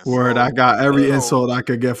Marshmallow Man. Word, I So, got you every Uh, know, insult I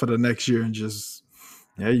could get for the next year and just,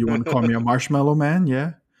 yeah, you want to call me a marshmallow man?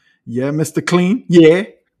 Yeah. Yeah, Mr. Clean? Yeah.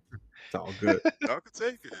 It's all good. I could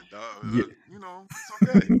take it. Yeah. It's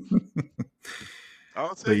okay.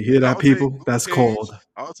 I'll So you take hear it. that, I'll take people? Luke That's Cage. called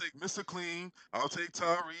I'll take Mr. Clean. I'll take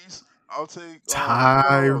Tyrese. I'll take who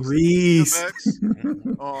else? Tyrese. DMX.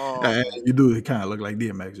 Hey, Um, you do kind of look like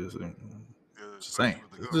DMX. Just saying. especially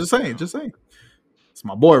with the Just gums. saying. Just saying. It's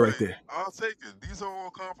my boy right But there. I'll take it. These are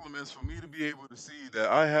all compliments for me to be able to see that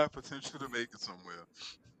I have potential to make it somewhere.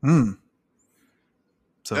 Mm.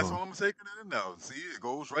 That's So all I'm taking it in now. See, it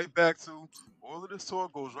goes right back to all of this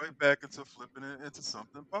talk goes right back into flipping it into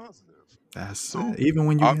something positive. that's So it. Even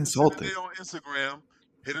when you I've been sitting insulted. there on Instagram,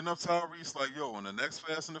 hitting up Tyrese like, yo, in the next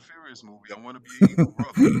Fast and the Furious movie, I want to be an evil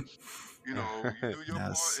brother. You do your part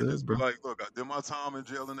That's and it, just be bro. like, look, I did my time in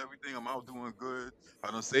jail and everything. I'm out doing good.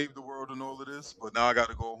 I done saved the world and all of this, but now I got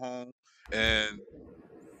to go home. And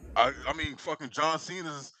I mean, fucking John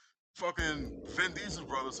Cena's fucking Vin Diesel's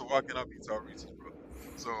brother, so why can't I be Tyrese's brother?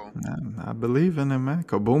 So I believe in him, man.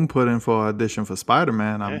 Kaboom put in for audition for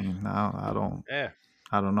Spider-Man. I Yeah. mean, I Yeah.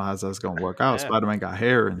 don't know how that's gonna work out. Yeah. Spider-Man got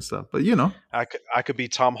hair and stuff, but you know, I could be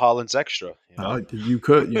Tom Holland's extra. You know. you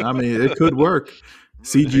could. You know, I mean, it could work. look,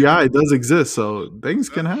 hey, CGI does exist, so things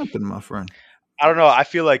can that, happen, my friend. I don't know. I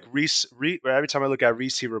feel like every time I look at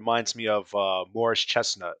Reese, he reminds me of Morris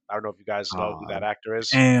Chestnut. I don't know if you guys know who Uh, that actor is.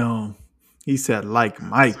 damn, he said like that's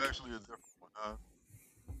Mike, actually a different one. Huh?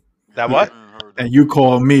 That Yeah, I what? haven't heard that and you one.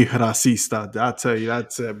 call me racista. I tell you,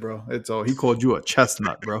 that's it, bro. It's all. He called you a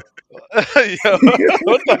chestnut, bro. Yo,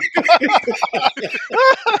 what the?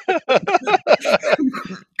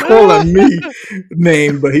 Calling me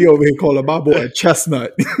name, but he over here calling my boy a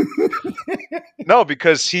chestnut. No,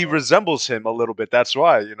 because he resembles him a little bit. That's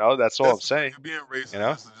why. You know. That's all I'm That's saying. you're being racist. You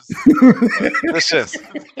know. Just Listen.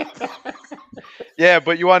 Yeah,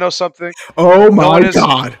 but you want to know something? Oh No my one is.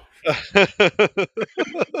 God.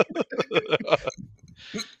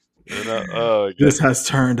 You know, oh, God. This has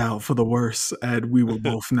turned out for the worse, and we will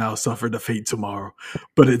both now suffer the fate tomorrow.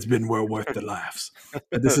 But it's been well worth the laughs.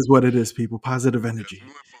 But this is what it is, people. Positive yes, energy we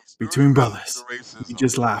went from between stereotypes brothers. to We racism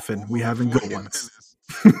just laughing. We over having good 40 ones.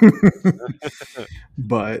 minutes.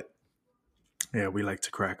 But yeah, we like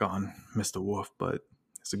to crack on Mr. Wolf, but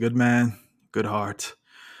he's a good man, good heart.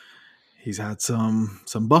 He's had some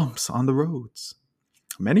bumps on the roads,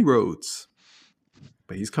 many roads,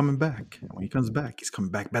 but he's coming back. And when he comes back, he's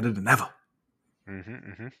coming back better than ever.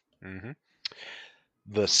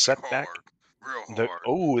 The setback. Hard, real The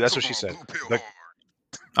hard. that's Come what she on, said. Blue Pill The-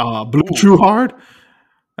 hard. Blue Ooh. Chew Hard,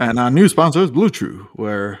 and our new sponsor is Blue Chew,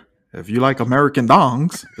 where if you like American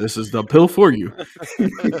dongs, this is the pill for you.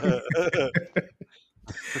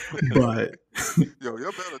 But Yo,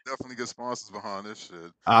 y'all better definitely get sponsors behind this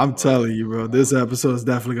shit. I'm telling you, bro, this episode is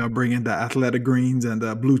definitely gonna bring in the Athletic Greens and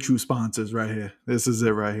the Blue Chew sponsors right here. This is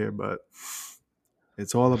it right here. But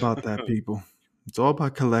it's all about that, people. It's all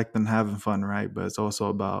about collecting, having fun, right? But it's also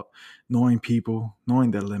about knowing people,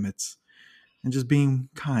 knowing their limits, and just being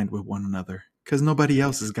kind with one another. Because nobody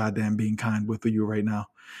else is goddamn being kind with you right now.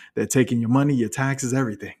 They're taking your money, your taxes,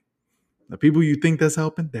 everything. The people you think that's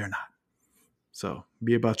helping, they're not. So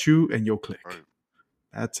be about you and your clique. Right.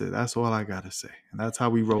 That's it. That's all I gotta say. And that's how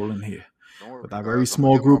we roll in here. Don't worry, With our guys. very I'm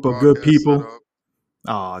small gonna get my group of good podcast set people. up.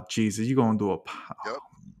 Oh, Jesus, you gonna do a Yep. oh,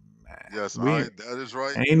 man. Yes, We that is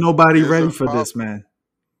right. ain't nobody Here's ready a for this, man.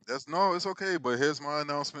 it's okay, but here's my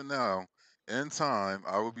announcement now. In time,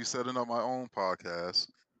 I will be setting up my own podcast,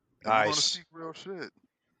 and we're gonna Nice. speak real shit.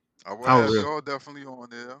 I will Oh, have real. y'all definitely on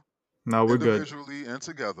there, No, we're good. individually and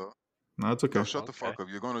together. No, it's Yo, okay. shut the Okay. fuck up.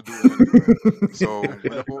 You're gonna do it anyway. So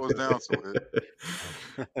when it boils down to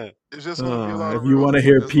it, it's just gonna be a lot If of you real want to talk.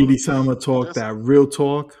 hear There's gonna Petey be Sama talk just that real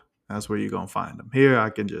talk, that's where you're gonna find him. Here, I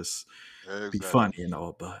can just be exactly. funny and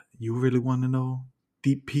all, but you really want to know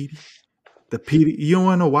deep Petey? The Petey, you don't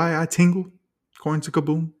want to know why I tingle? According to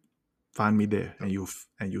Kaboom, find me there, and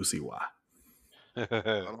you'll see why. I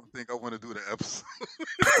don't think I want to do the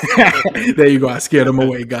episode. There you go. I scared him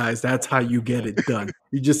away, guys. That's how you get it done.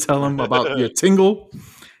 You just tell him about your tingle,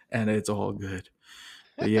 and it's all good.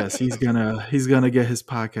 But yes, he's gonna get his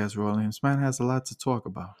podcast rolling. This man has a lot to talk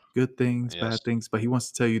about. Good things, Yes. bad things, but he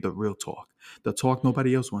wants to tell you the real talk. The talk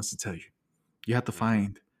nobody else wants to tell you. You have to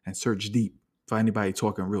find and search deep for anybody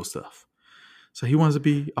talking real stuff. So he wants to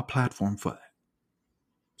be a platform for that.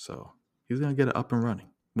 So he's gonna get it up and running.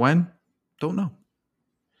 When? Don't know.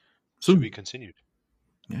 To Soon. be continued.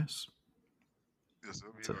 Yes. Yes,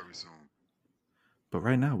 it'll be So- very soon. But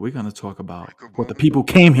right now, we're going to talk about Right, what the Kaboom. people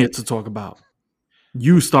came here to talk about.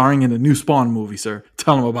 You starring in the new Spawn movie, sir.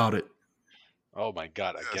 Tell them about it. Oh my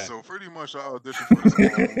God! Yeah, Again. so pretty much I auditioned for this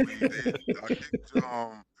small movie. I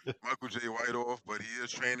kicked Michael J. White off, but he is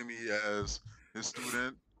training me as his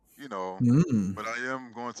student, you know. Mm. But I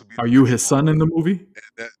am going to be. Are the you next his son Spawn. in the movie? And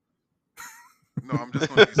that, no, I'm just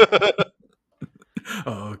going to be Spawn.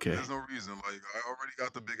 Oh, okay. There's no reason. Like I already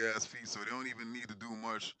got the big ass feet, so they don't even need to do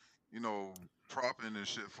much, propping and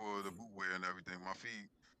shit for the boot wear and everything. My feet.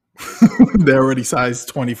 by itself can They're do already it. size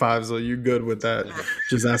 25, so you're good with that.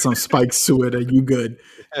 Just add some spikes to it, and you good.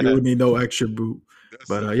 You would need no extra boot. That's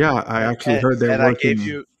But it. yeah, I actually heard they're and I working. gave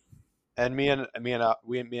you, and me and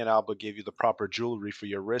Alba gave you the proper jewelry for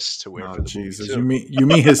your wrists to wear Oh for the Jesus! movie You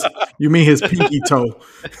mean his pinky toe?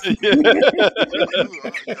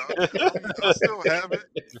 I still have it.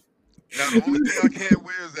 Now the only thing I can't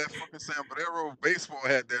wear is that fucking sombrero baseball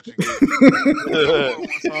hat that you gave me. I wore it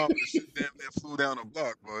one time and the shit damn near flew down the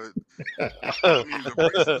block, but I mean the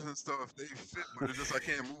bracelets and stuff they fit, but it's just I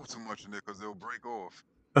can't move too much in there because they'll break off.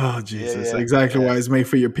 Oh Jesus! yeah, Exactly yeah. why it's made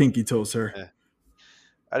for your pinky toe, sir. Yeah.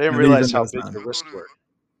 I didn't And realize even how that's big not- the wrists were.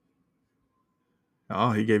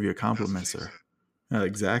 Oh, he gave you a That's what compliment, she sir. said.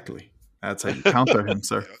 Exactly. That's how you counter him,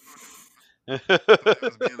 sir. Yeah, I thought they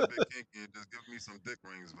was being a bit kinky and just give me some dick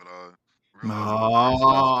rings, but I realized it was very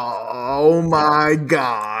special. Oh my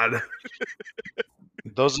God.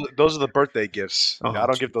 Those are the birthday gifts. Oh, I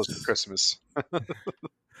don't give those for Jesus. Christmas.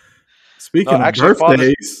 Speaking No, of actually,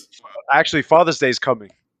 birthdays, Father's Day is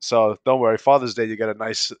coming. So don't worry. Father's Day, you get a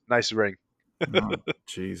nice ring. oh,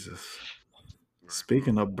 Jesus. Very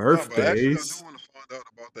Speaking well. of Nah, but actually, I do birthdays, want to find out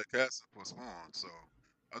about that casting for Spawn, so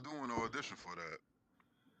I do want to audition for that.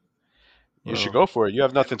 You should well, go for it. You have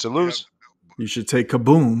Can't nothing to nobody have lose. the bill, you should take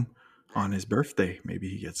Kaboom but on his birthday. Maybe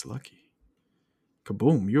he gets lucky.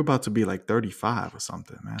 Kaboom, you're about to be like 35 or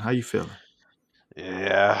something, man. How you feeling?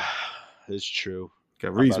 Yeah, it's true.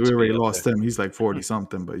 Got I'm Reese, about we to already be up lost there. him. He's like 40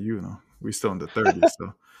 something, but we still in the 30s.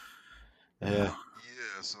 So, Yeah, yeah,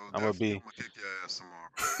 so I'm gonna definitely be. I'm gonna kick your ass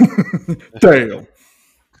tomorrow. damn.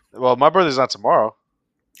 Well, my birthday's not tomorrow.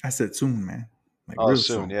 I said soon, man. Like Oh, real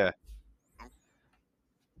soon. soon. Yeah,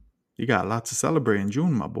 You got a lot to celebrate in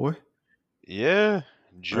June, my boy. yeah.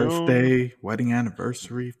 June. Birthday, wedding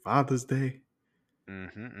anniversary, Father's Day. I ain't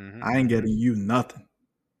Mm-hmm. getting you nothing.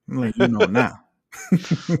 I'm letting you know now.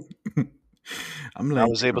 I'm I letting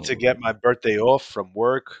was you able to know. get my birthday off from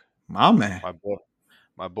work. My man.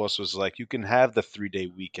 My boss was like, "You can have the 3-day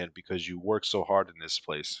weekend because you work so hard in this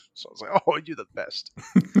place." So I was like, "Oh, you're the best."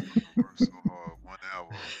 Work so hard, 1 hour.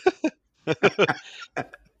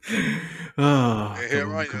 Oh, And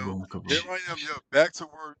here I kaboom, am. kaboom, Here kaboom. I am, yeah, back to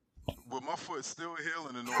work with my foot still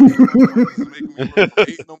healing and all. You motherfuckers is making me work from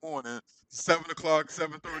 8 in the morning, 7 o'clock,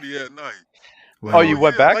 7:30 at night. Like, Oh, oh you Well,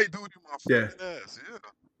 went yeah, back? light duty, my yeah. fucking ass. Yeah,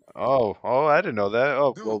 Oh, I didn't know that.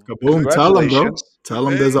 Oh, dude. well, Kaboom, tell him, bro. congratulations. Tell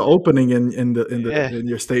him there's an Today, opening Yeah, in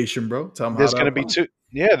your station, bro. Tell him how there's to gonna be apply. two.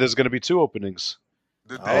 Yeah, there's gonna be two openings.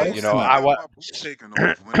 the Oh, day You know, I excellent. I got what? my boot taken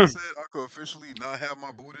off, when they said I could officially not have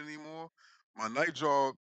my boot anymore, my night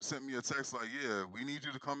job sent me a text like, "Yeah, we need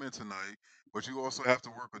you to come in tonight, but you also have to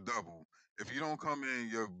work a double. If you don't come in,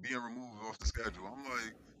 you're being removed off the schedule." I'm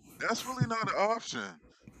like, that's really not an option.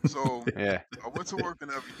 So Yeah, I went to work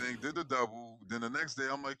and everything, did the double. Then the next day,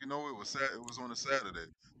 I'm like, it was on a Saturday.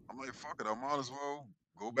 I'm like, fuck it, I might as well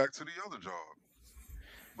go back to the other job.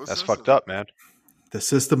 What that's sense is fucked it? up, man. The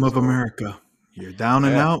system of So America. You're down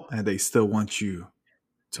and Yeah, out, and they still want you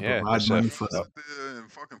to yeah. provide That's I money gotta for fucked them. up. sit there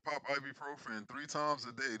and fucking pop ibuprofen 3 times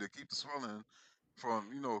a day to keep the swelling from,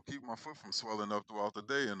 keep my foot from swelling up throughout the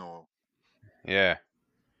day and all. Yeah.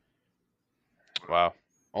 But Wow.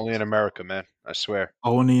 Only in America, man. I swear.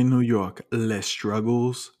 Only in New York, les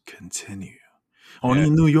struggles continue. Only Yeah.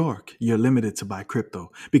 in New York, you're limited to buy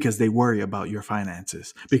crypto because they worry about your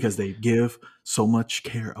finances, because they give so much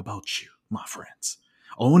care about you, my friends.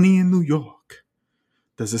 Only in New York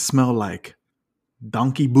does it smell like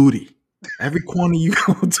donkey booty every corner you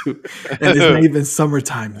go to, and it's not even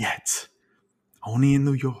summertime yet. Only in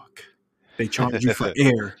New York, they charge you for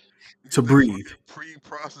air you to get that breathe. fucking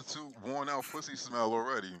pre-prostitute worn out pussy smell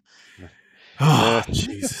already. Oh, Yeah.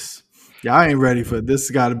 Jesus. Yeah, I ain't ready for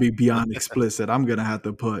this. Got to be beyond explicit. I'm going to have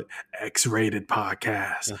to put X-rated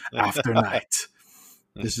podcast after night.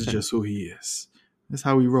 This is just who he is. This is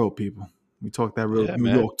how we roll, people. We talk that real Yeah, New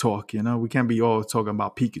man. York talk, you know? We can't be all talking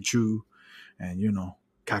about Pikachu and,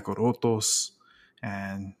 Kakorotos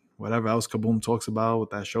and whatever else Kaboom talks about with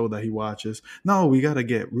that show that he watches. No, we got to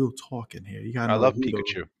get real talk in here. You got to I know love who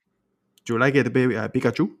Pikachu. Do you like it, baby?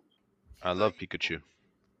 Pikachu? I love Pikachu.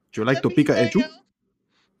 Do you like to Pika Echu?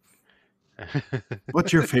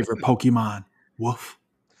 What's your favorite Pokemon? Wolf.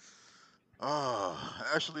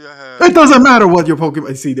 Actually, I It have. doesn't matter what your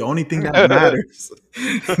Pokemon. See, the only thing that matters,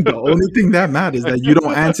 the only thing that matters, that you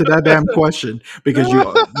don't answer that damn question because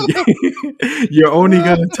you're only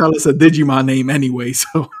gonna tell us a Digimon name anyway.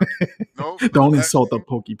 So Nope. don't insult the Actually,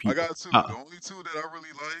 Poke I people. got two. The only two that I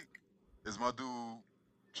really like is my dude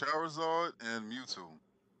Charizard and Mewtwo.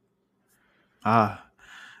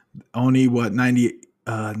 Only what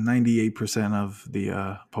 98% of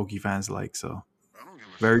the Poke fans like. So I don't give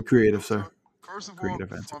a very shit. creative, Those sir. are, first of all,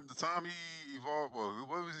 Creative answer. from the time he evolved, well,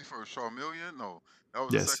 what was he first? Charmeleon? No, that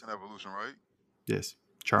was the Yes, second evolution, right? yes.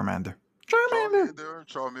 Charmander.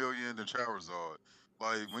 Charmeleon, then Charizard.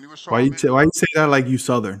 Like when he was Why you Charmeleon, why you say that like you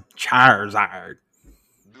Southern? Charizard.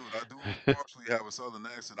 dude, I do partially have a southern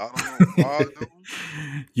accent. I don't know why I do,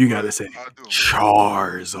 You but gotta say I do.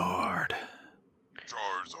 Charizard.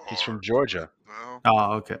 Charizard. He's from Georgia. Well,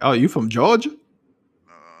 Oh, okay. Oh, you from Georgia? nah,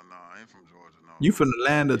 I ain't from Georgia. No, You from the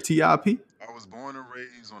land of TIP? I was born and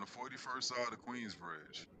raised on the 41st side of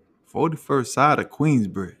Queensbridge. 41st side of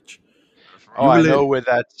Queensbridge. That's Oh, You right. I live, know where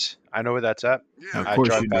that's at. Yeah, of I course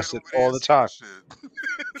you drive you live right do. past it over there all in the Cedar time. shit.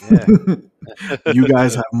 Yeah. You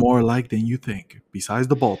guys have more alike than you think. Besides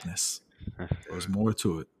the baldness, there's But more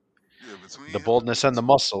to it. yeah, between The him and boldness Biggie and the too.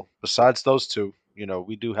 muscle. Besides those two,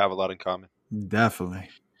 we do have a lot in common. Definitely.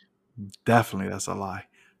 Definitely, that's a lie.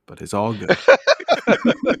 But it's all good.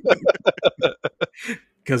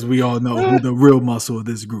 Because we all know who the real muscle of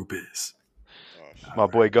this group is. Oh shit. My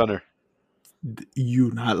boy Gunner.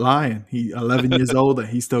 You not lying. He 11 years old and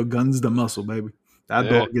he still guns the muscle, baby. That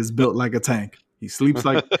Yeah. dog is built like a tank. He sleeps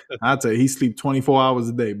like I tell you, he sleeps 24 hours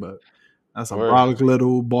a day, but that's a Word. brolic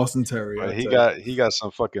little Boston Terrier. But I he tell you. got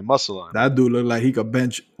some fucking muscle on That dude look like he could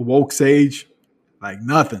bench Woke Sage like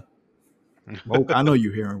nothing. him. Woke, I know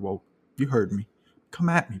you hearing Woke. You heard me. Come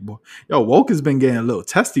at me, boy. Yo, Woke has been getting a little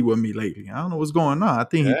testy with me lately. I don't know what's going on. I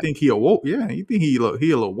think Yeah? he think he awoke. Yeah, he think he a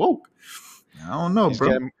little woke. I don't know, He's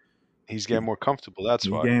bro. getting more comfortable. That's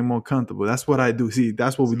He why. getting more comfortable. That's what I do. See,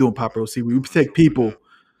 that's what we do in Pop Bro. See, we Feeling take so people good.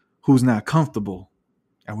 who's not comfortable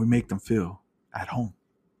and we make them feel at home.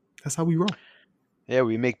 That's how we roll. Yeah,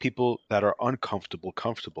 we make people that are uncomfortable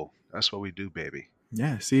comfortable. That's what we do, baby.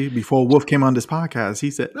 Yeah, see, before Wolf came on this podcast,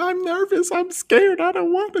 he said, I'm nervous, I'm scared, I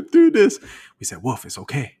don't want to do this. We said, Wolf, it's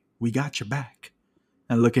okay. We got your back.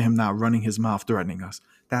 And look at him now running his mouth, threatening us.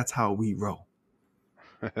 That's how we roll.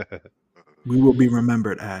 We will be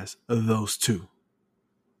remembered as those two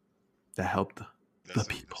that helped the That's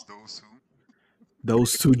people. those two.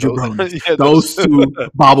 Those two jabronis. Yeah, those two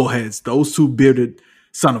bobbleheads. Those two bearded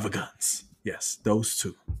son of a guns. Yes, those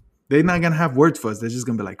two. They're not going to have words for us. They're just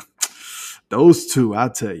going to be like, those two, I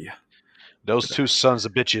tell you. Those two sons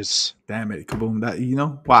of bitches. Damn it, Kaboom. That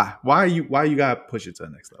why? Why you gotta push it to the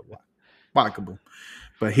next level? Why Kaboom?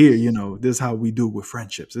 But here, this is how we do with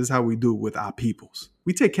friendships. This is how we do with our peoples.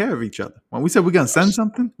 We take care of each other. When we say we're gonna send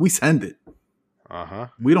something, we send it. Uh-huh.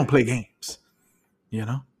 We don't play games. When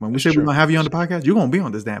we That's say true. we're gonna have you on the podcast, you're gonna be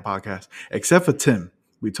on this damn podcast. Except for Tim.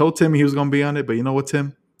 We told Timmy he was gonna be on it, but you know what,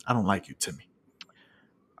 Tim? I don't like you, Timmy.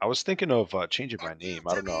 I was thinking of changing my name.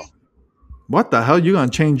 I don't know. What the hell? You're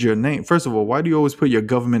gonna change your name? First of all, why do you always put your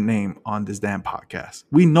government name on this damn podcast?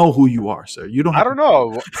 We know who you are, sir. You don't. I don't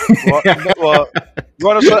know. Well,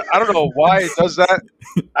 I don't know why it does that.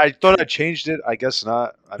 I thought I changed it. I guess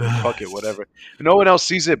not. I mean, fuck it, whatever. No one else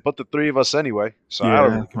sees it but the three of us anyway. So I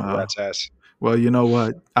don't really give a rat's ass. Well, you know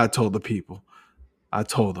what? I told the people. I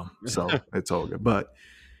told them, so it's all good. But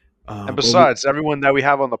and besides, everyone that we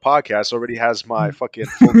have on the podcast already has my fucking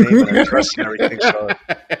full name and address and everything, so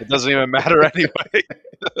it doesn't even matter anyway.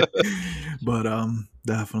 But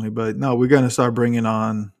definitely. But no, we're gonna start bringing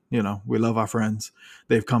on. We love our friends.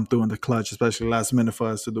 They've come through in the clutch, especially last minute for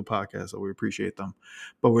us to do podcasts, so we appreciate them.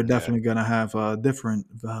 But we're definitely gonna have different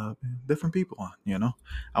people on.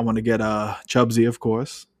 I want to get Chubsy, of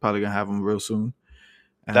course. Probably gonna have him real soon.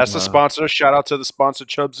 And, that's the sponsor. Shout out to the sponsor,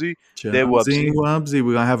 Chubsy. Wubsy.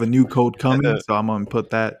 We're gonna have a new code coming, so I'm gonna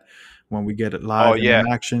put that when we get it live in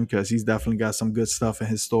action, because he's definitely got some good stuff in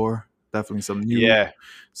his store. Definitely some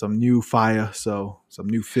new fire. So some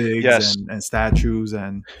new figs and statues,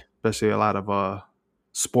 and especially a lot of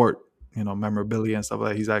sport, memorabilia and stuff like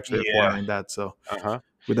that. He's actually acquiring that. So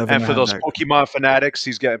and for those Pokemon fanatics,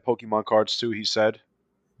 he's getting Pokemon cards too. He said.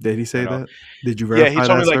 Did he say that? Did you verify he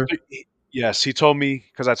told me sir? Yes, he told me,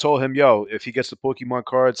 because I told him, yo, if he gets the Pokemon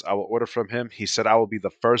cards, I will order from him. He said I will be the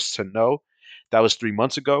first to know. That was 3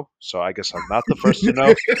 months ago, so I guess I'm not the first to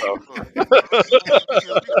know.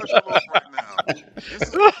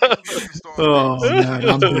 Oh man,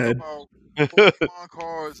 I'm dead. Pokemon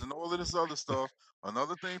cards and all of this other stuff.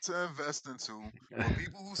 Another thing to invest into for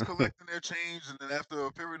people who's collecting their change, and then after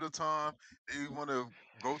a period of time, they want to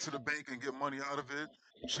go to the bank and get money out of it.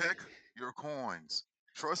 Check your coins.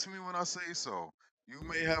 Trust me when I say so. You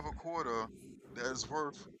may have a quarter that is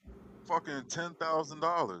worth fucking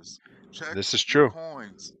 $10,000. Check this is your true.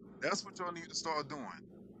 coins. That's what y'all need to start doing.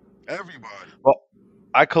 Everybody. Well,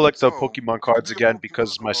 I collect the Pokemon cards again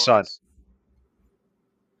because my son,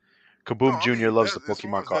 Kaboom Jr. loves the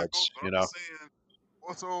Pokemon cards.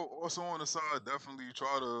 Also on the side, definitely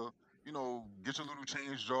try to get your little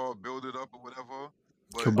change jar, build it up or whatever.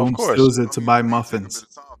 But Kaboom steals it to buy muffins.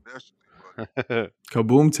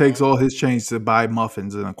 Kaboom takes all his change to buy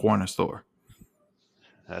muffins in a corner store.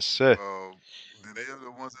 That's it. Then they are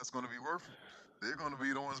the ones that's going to be worth it. They're going to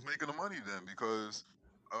be the ones making the money then, because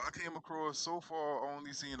I came across so far, I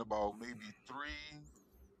only seen about maybe 3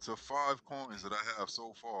 to 5 coins that I have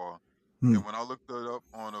so far. And when I looked it up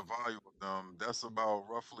on a value of them, that's about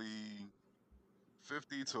roughly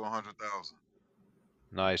 50 to 100,000.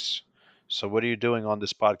 Nice. So what are you doing on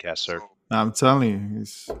this podcast, sir? I'm telling you,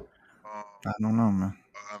 I don't know, man.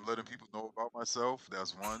 I'm letting people know about myself.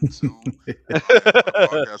 That's 1, 2. I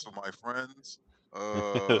podcast with my friends.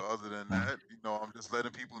 Other than that, I'm just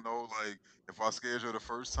letting people know, like, if I scared you the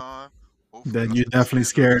first time, hopefully Then I you're still definitely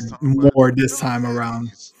scared you scared this time. But more this still time pay at around.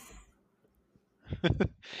 ease.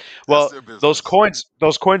 That's Well, their those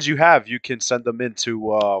business. coins you have, you can send them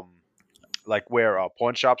into like where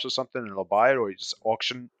pawn shops or something, and they'll buy it, or you just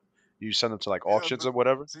auction. You send them to like Yeah, auctions but or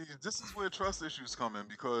whatever. see, this is where trust issues come in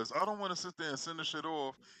because I don't want to sit there and send the shit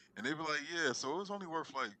off, and they be like, "Yeah, so it was only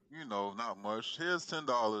worth like not much. Here's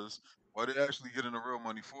 $10." While they actually getting the real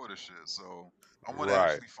money for the shit. So I want to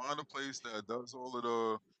Right. actually find a place that does all of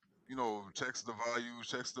the, checks the value,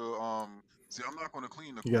 checks the See, I'm not going to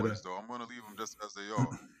clean the You gotta coins though. I'm going to leave them just as they are.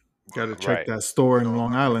 gotta But check Right. that store in I'm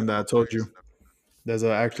Long not going to Island do that I no told crazy. you. There's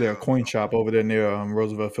actually a Yeah, coin shop over there near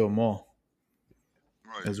Roosevelt Field Mall.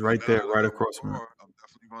 right. It's But right now there, that I right have a across from it. car, I'm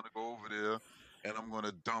definitely going to go over there and I'm going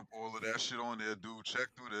to dump all of that shit on there, dude. Check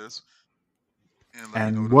through this and let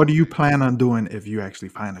me know And the what do you value. plan on doing if you actually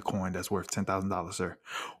find a coin that's worth $10,000, sir?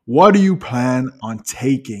 What do you plan on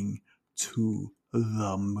taking to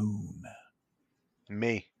the moon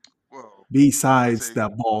Me. Well, I'm going to besides take,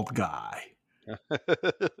 that bald guy? I'm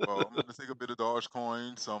going to take a bit of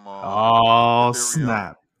Dogecoin, some Oh Ethereum.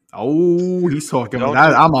 snap! Oh, he's talking don't that.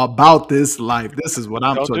 do I'm about this life. This is what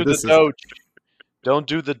I'm don't talking. do the This is Doge. Don't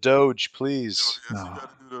do the Doge, please. Yes, you no. got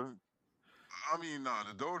to do the. I mean, nah,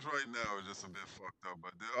 the Doge right now is just a bit fucked up,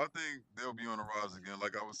 but I think they'll be on the rise again.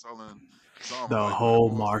 Like I was telling Sama, The like when the whole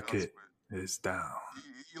boys got market split, is down.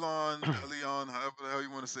 Elion, however the hell you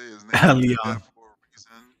want to say his name, did that Leon. for a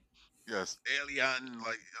reason. Yes, Elion,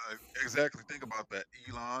 like exactly. Think about that,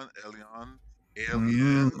 Elion, Alien.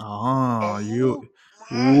 Oh,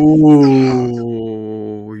 Oh my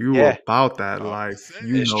God! you Yeah, about that I'm life.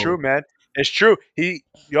 You it's saying, know. true, man. It's true. He's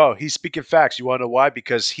speaking facts. You want to know why?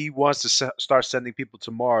 Because he wants to start sending people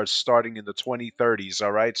to Mars starting in the 2030s.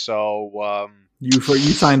 All right. So, You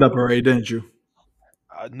signed up already, didn't you?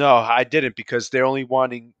 no, I didn't because they're only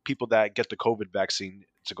wanting people that get the COVID vaccine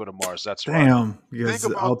to go to Mars. That's why. Damn, think because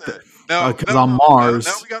about out that. there, Now, because no, on no, no. Now Mars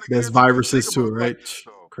we got to get there's into this. Think viruses too, about it like right? this,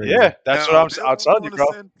 though. Crazy. Yeah, that's what Now I'm. they're I'm only telling you, going to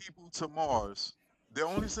bro. send people to Mars. They're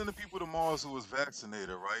only sending people to Mars who was vaccinated,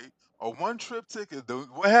 right? A one-trip ticket.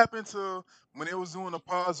 What happened to when they was doing the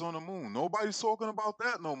pods on the moon? Nobody's talking about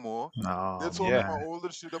that no more. They're Oh talking Yeah, about man, all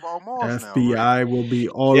the shit about Mars now, right? FBI will be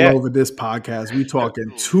all yeah. over this podcast. We talking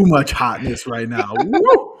Dude, too much hotness right now.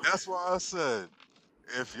 Woo! that's why I said,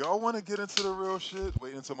 if y'all want to get into the real shit,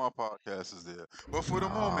 wait until my podcast is there. But for the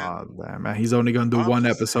moment, Oh, damn, man, he's only gonna do I'm one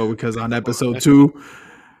just episode saying, because think on about episode it. 2,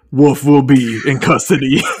 Wolf will be in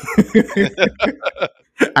custody,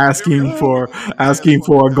 Period. asking Fuck for all the mad asking fucking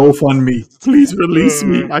for a cows that GoFundMe. raised the Please table. release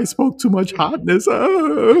me. I spoke too much hotness.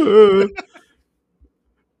 Look,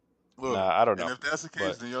 Nah, I don't and know, if that's the case,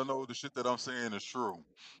 but then y'all know the shit that I'm saying is true.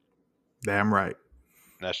 Damn right.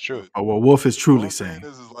 that's true. But But what Wolf is all truly I'm saying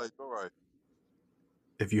saying, is like, all right,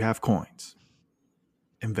 if you have coins,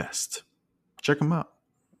 invest. Check them out.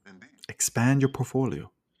 indeed. Expand your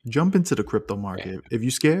portfolio. Jump into the crypto market. If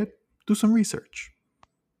you're scared, do some research.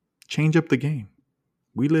 Change up the game.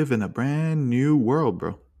 We live in a brand new world,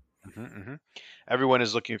 bro. Hmm. Everyone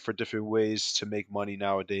is looking for different ways to make money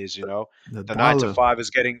nowadays. The The 9 to 5 dollar is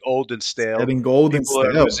getting old and is stale. getting gold and People are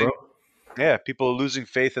stale, bro. losing. Yeah, people are losing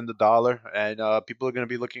faith in the dollar, and people are going to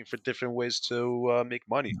be looking for different ways to make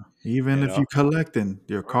money. Even You if you know. collecting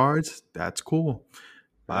your Right. cards, that's cool.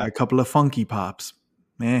 Buy Yeah. a couple of Funky Pops.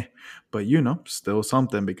 But still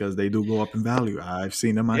something because they do go up in value. I've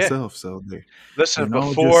seen them Yeah. myself. So they, Listen,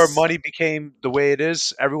 before just money became the way it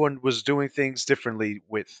is, everyone was doing things differently.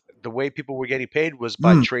 With the way people were getting paid was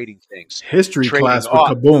by trading things. history Trading. class with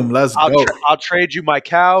Oh, Kaboom. Let's go. I'll trade you my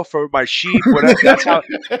cow for my sheep. Whatever. That's how.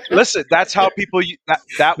 Listen, that's how people. That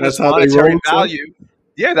That's was how they monetary roll, son. value.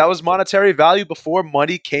 Yeah, that was monetary value before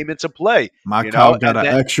money came into play. My cow got And an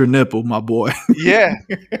then extra nipple, my boy. yeah,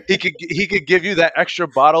 he could give you that extra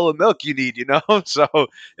bottle of milk you need. So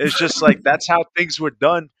it's just like that's how things were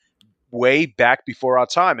done way back before our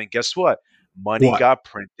time. And guess what? Money What? got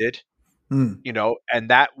printed. Mm. And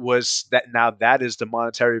that was that. Now that is the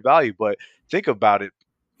monetary value. But think about it.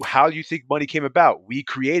 How do you think money came about? We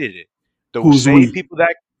created it. The Who's same we? people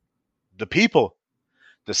the people,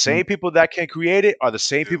 the same people that can create it are the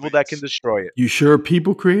same The people that can elites. destroy it. You sure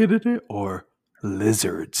people created it or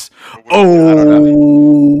lizards? Or was it I don't know.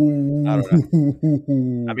 I Oh, don't know.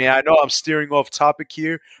 I mean, I know I'm steering off topic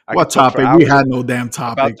here. I what could talk for topic? We hours had no damn about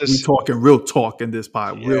topic. We this. talking real talk in this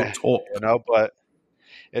pod. Real Yeah, talk. but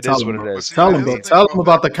it Tell is them, what it bro. But is. see, Tell them, here's bro. the thing Tell them about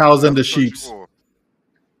about that, the Kaboom. cows Not and to the cut you sheeps. off.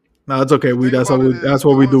 No, it's okay. The thing That's how about it that's is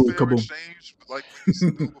what we doing do with fair Kaboom. exchange like we used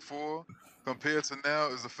to do before compared to now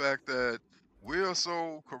is the fact that we are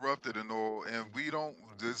so corrupted and all, and we don't.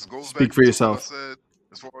 This goes Speak back for to what I yourself. said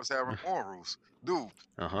as far as having morals, dude.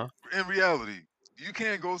 Uh-huh. In reality, you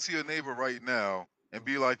can't go to your neighbor right now and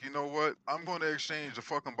be like, you know what? I'm going to exchange a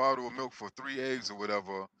fucking bottle of milk for 3 eggs or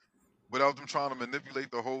whatever, without them trying to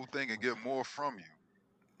manipulate the whole thing and get more from you.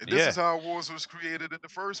 And this Yeah. is how wars was created in the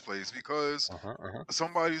first place, because Uh-huh. Uh-huh.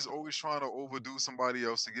 somebody's always trying to overdo somebody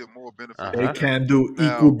else to get more benefit They for Uh-huh. them. can't do equal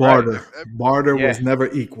Now, Right. if barter. Barter Yeah. was never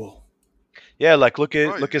equal. Yeah, like look right,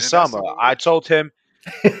 at and that's Sama. the whole. I told him,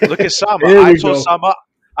 look at Sama. Here I we told go. Sama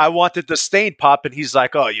I wanted the stain pop, and he's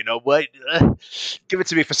like, "Oh, you know what? Give it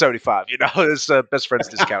to me for 75. You know, it's a best friends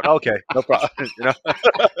discount. Okay, no problem. You know,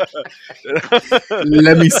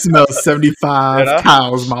 Let me smell you 75 know,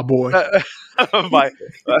 cows, my boy. my I mean,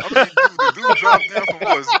 dude, the dude dropped down from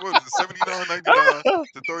what is it, 79.99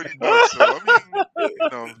 to $30. So I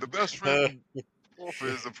mean, the best friend offer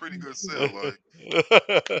is a pretty good sale. Like,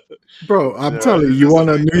 Bro, I'm yeah. telling you, you this is want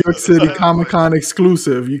a like New York this is City kind of Comic like, Con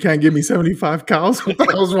exclusive. You can't give me 75 cows? What the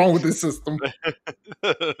hell's wrong with this system?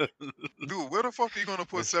 dude, where the fuck are you gonna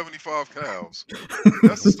put 75 cows?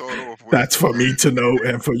 That's to start off with. That's for me to know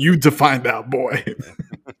and for you to find out, boy.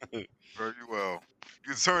 Very well.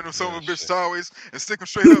 You turn them some Yeah, of the bitch shit. sideways and stick them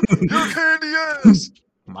straight up. You're candy ass.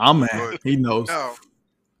 My man, But he knows. now,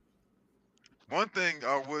 one thing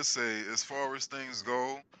I would say, as far as things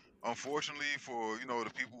go, unfortunately for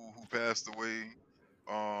the people who passed away,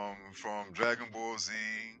 from Dragon Ball Z,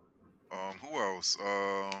 who else?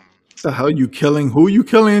 The hell you killing? Who you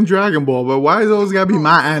killing in Dragon Ball? But why is those gotta be No,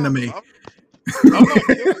 my no, anime? I'm not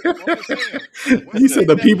killing them. I'm just saying. One He said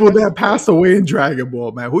the thing people that passed away in Dragon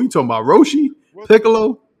Ball, man. Who you talking about? Roshi? What?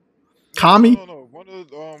 Piccolo? Kami? No. One of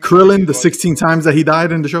Krillin, the 16 times that he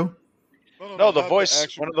died in the show? No, the not voice, the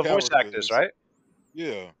actual one of the voice actors, characters. right?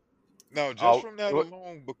 Yeah. Now, just Oh, from that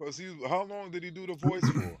alone, because how long did he do the voice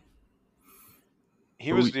for?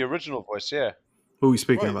 he was the original voice. Yeah. Who we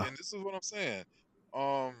speaking Right, about? and this is what I'm saying.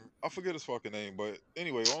 I forget his fucking name, but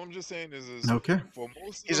anyway, all I'm just saying is Okay. for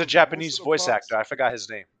most of He's the, a Japanese most of the voice pops, actor. I forgot his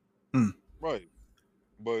name. right?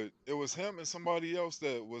 But it was him and somebody else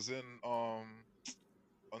that was in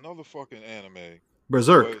another fucking anime.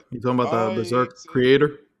 Berserk. But You talking about the I Berserk say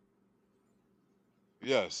creator?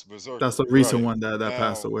 yes, Berserker. That's the recent Right. one that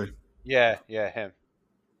passed Now, away. Yeah, him.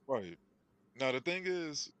 right. Now the thing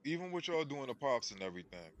is, even with y'all doing the pops and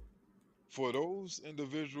everything, for those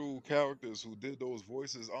individual characters who did those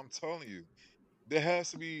voices, I'm telling you,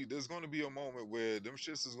 there's going to be a moment where them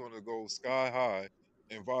shits is going to go sky high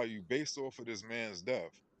in value based off of this man's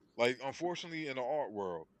death. Like, unfortunately, in the art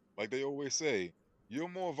world, like they always say, you're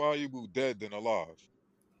more valuable dead than alive.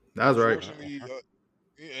 That's right. Unfortunately,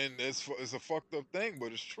 and it's a fucked up thing,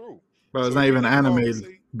 but it's true. But it's So not if you even think about,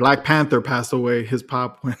 animated. Black Panther passed away. His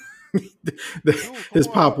pop went. dude, His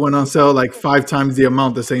come pop on, went on let's sale not like do that 5 shit. times the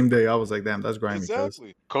amount the same day. I was like, damn, that's grimy. Cuz.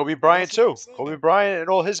 Exactly. Kobe And Bryant that's what I'm too. Kobe saying. Bryant and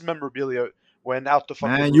all his memorabilia went out the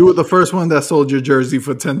fucking Man, roof. you were the first one that sold your jersey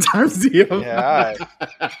for 10 times the amount.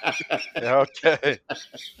 Yeah, okay.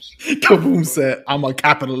 Kaboom said, I'm a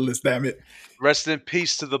capitalist, damn it. Rest in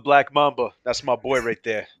peace to the Black Mamba. That's my boy right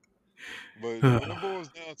there. But when it boils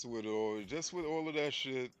down to it, or just with all of that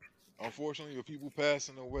shit, unfortunately, with people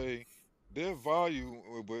passing away, their value,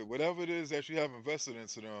 whatever it is that you have invested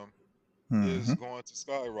into them, is going to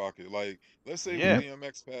skyrocket. Like, let's say Yeah. with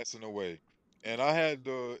DMX passing away, and I had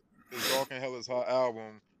the As Dark and Hell Is Hot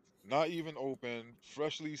album, not even open,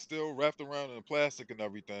 freshly still wrapped around in the plastic and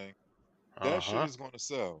everything, that shit is going to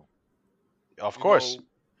sell. Of You course. know,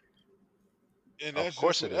 and Of that's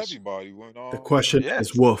course just with it is. everybody. When The question Yeah.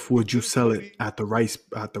 is, Wolf, would you this sell lady, it at the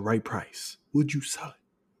right price? Would you sell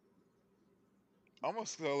I'm gonna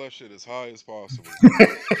sell that shit as high as possible.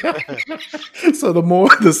 it? So the more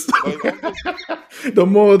the story, Like, I'm just, the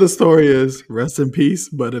more the story is, rest in peace.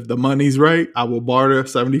 But if the money's right, I will barter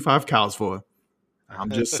 75 cows for it.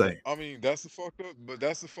 I'm just saying. I mean, that's the fucked up, but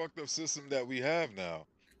that's the fucked up system that we have now.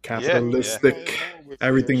 Capitalistic.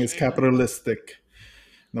 Everything is capitalistic.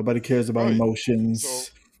 Nobody cares about Right. emotions. So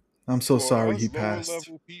I'm so for sorry us he lower passed.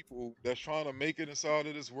 level people that's trying to make it inside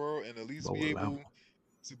of this world and at least be Lower able level.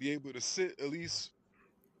 to sit at least,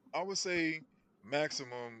 I would say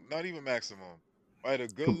maximum, not even maximum, at a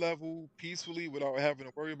good level peacefully without having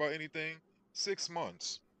to worry about anything, 6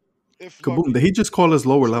 months. If Kaboom, lucky. did he just call us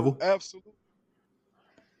lower So, level? absolutely.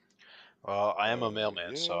 Well, I am a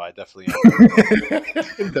mailman, so yeah. I definitely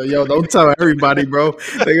am. Yo, don't tell everybody, bro.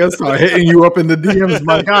 They gonna start hitting you up in the DMs.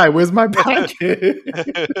 My guy, where's my package?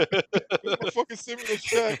 Where's my fucking stimulus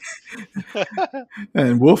check?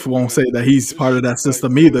 And Wolf won't But say that he's this part of shit that is like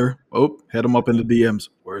system real. either. Oh, hit him up in the DMs.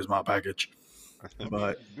 Where's my package? I mean,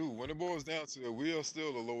 But dude, when it boils down to it, we are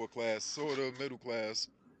still a lower class, sort of middle class,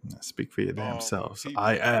 speak for your damn selves.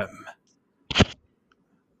 I people. am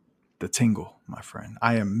the tingle, my friend.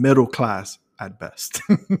 I am middle class at best.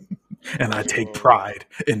 And I Okay, take well, pride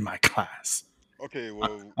in my class. okay,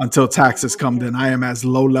 well, Until taxes we'll come, call then I am as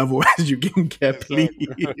low level as you can get, please.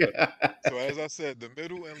 exactly. So as I said, the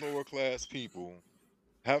middle and lower class people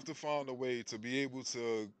have to find a way to be able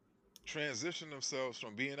to transition themselves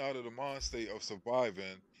from being out of the mind state of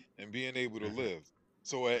surviving and being able to Mhm, live.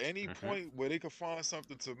 So at any mhm, point where they can find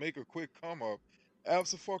something to make a quick come up,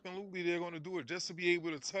 absolutely they're going to do it just to be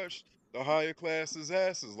able to touch the higher classes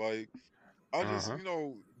asses. Like I just, uh-huh.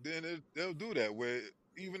 then they'll do that. Where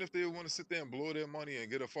even if they want to sit there and blow their money and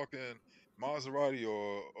get a fucking Maserati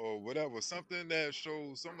or whatever, something that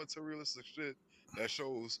shows some materialistic shit that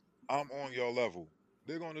shows I'm on your level.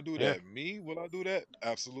 They're gonna do Yeah. that. Me, will I do that?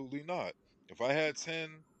 Absolutely not. If I had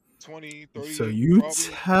 10, 20, So 30, you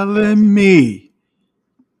probably telling 100,000, me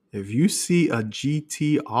if you see a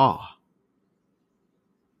GTR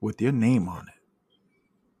with your name on it,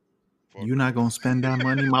 fuck you're not it. gonna spend that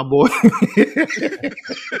money, my boy?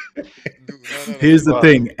 Dude, no. Here's the Well,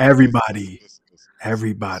 thing, Listen. Listen.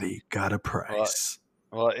 everybody got a well, price.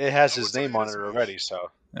 well, it has I will his tell name you on it this already, much.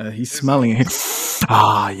 so He's smelling Exactly. it. So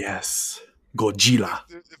Ah, yes. if, Godzilla.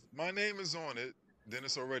 if my name is on it, then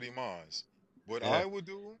it's already mine. What yeah, I would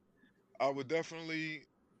do, I would definitely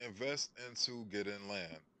invest into getting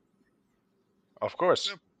land. of course.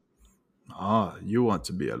 Simple. Ah, you want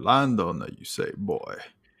to be a landowner, you say, boy.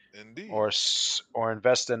 Indeed. Or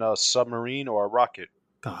invest in a submarine or a rocket,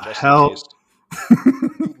 The just in case. hell?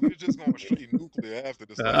 Dude, we're just going straight nuclear after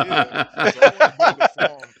this. Like, yeah. So I want to build a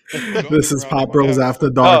farm with This is underground. I Pop want to Bros have a After fucking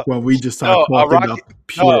Dark No, when we just start no, a talking the rocket.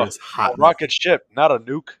 No, purest a hotness. rocket ship, not a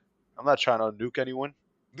nuke. I'm not trying to nuke anyone.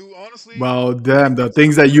 dude, honestly, Well, damn, the this is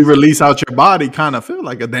things what that it you boils down release to. out your body kind of feel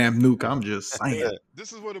like a damn nuke. I'm just saying. But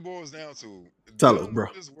this is what it boils down to. Tell us, Dealing with bro.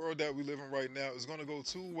 this world that we live in right now is going to go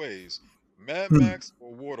two ways: Mad Hmm. Max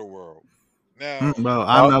or Waterworld. Now, Well,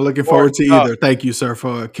 I'm No, not looking or forward to no, either. Thank you, sir,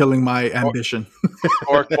 for killing my or ambition.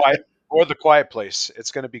 quiet, or the Quiet Place.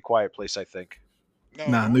 It's gonna be Quiet Place, I think.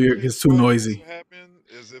 now the Nah, New only York way a is too quiet place noisy. will happen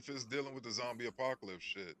is if it's dealing with the zombie apocalypse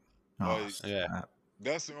shit. Oh, Like Yeah. snap.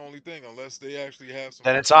 that's the only thing, unless they actually have some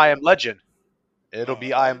Then it's I Am material. Legend. It'll Nah,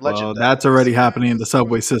 be I Am Legend Well, then. that's but already see, I Am happening in the Legend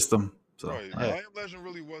subway was system. So, right. hey. I Am Legend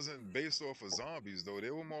really wasn't based off of zombies though.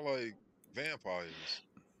 They were more like vampires.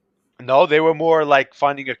 No, they were more like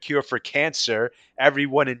finding a cure for cancer,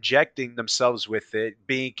 everyone injecting themselves with it,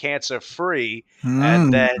 being cancer free, and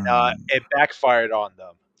Hmm. then it backfired on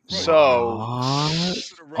them. Right, but So, What?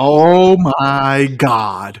 into the realms of Oh Kaboom. my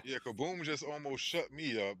God. Yeah, Kaboom just almost shut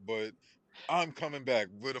me up, but I'm coming back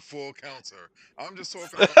with a full counter. I'm just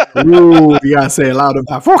talking about in the realms Ooh, you gotta say it loud and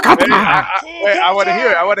loud. full wait, I want to hear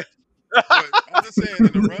it. I counter. want to. But I'm just saying,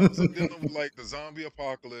 in the realms of dealing with like the zombie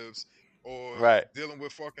apocalypse or Right, dealing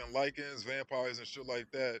with fucking lichens, vampires, and shit like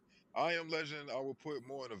that, I Am Legend, I would put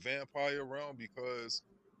more in the vampire realm because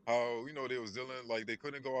how they was dealing like they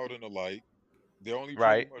couldn't go out in the light. They only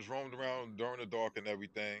pretty right, much roamed around during the dark and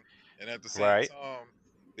everything. And at the same right. time,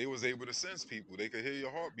 they was able to sense people. They could hear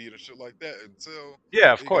your heartbeat and shit like that until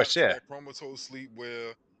Yeah, of they got course. into Yeah, that comatose sleep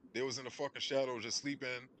where they was in the fucking shadow just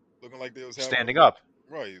sleeping, looking like they was having a standing little up.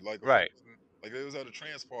 right, like a Right. fucking like they was at a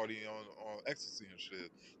trance party on ecstasy and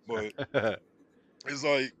shit. But it's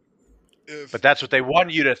like But if that's what they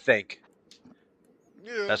want you to think.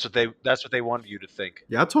 yeah, That's what they want you to think.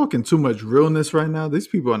 Y'all talking too much realness right now. These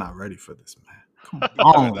people are not ready for this, man. Come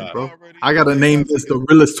dude, They're on, they not. bro. not ready, I but gotta they name have to this get the ready.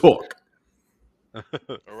 realest talk.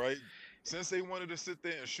 All right. Since they wanted to sit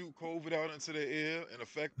there and shoot COVID out into the air and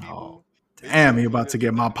affect Oh, people damn, he basically about to to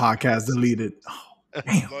get my damage their immune podcast deleted. systems, Oh,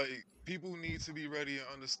 damn. like people need to be ready and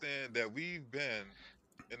understand that we've been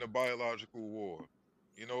in a biological war.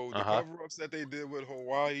 The Uh-huh. cover ups that they did with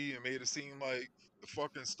Hawaii and made it seem like the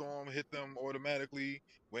fucking storm hit them automatically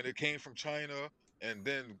when it came from China and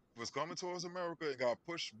then was coming towards America and got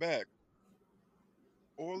pushed back.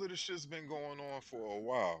 All of this shit's been going on for a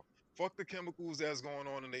while. Fuck the chemicals that's going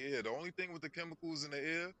on in the air. The only thing with the chemicals in the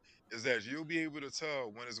air is that you'll be able to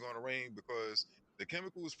tell when it's going to rain because the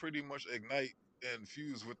chemicals pretty much ignite and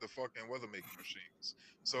fuse with the fucking weather making machines.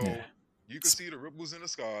 Yeah. So you can see the ripples in the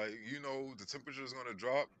sky. The temperature is going to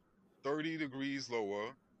drop 30 degrees lower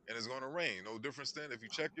and it's going to rain. No difference than if you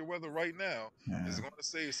check your weather right now, Yeah. it's going to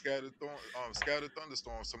say scattered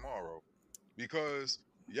thunderstorms tomorrow because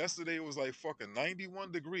yesterday it was like fucking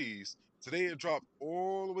 91 degrees. Today it dropped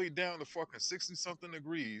all the way down to fucking 60 something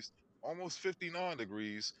degrees, almost 59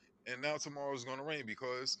 degrees, and now tomorrow's gonna rain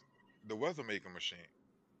because the weather making machine.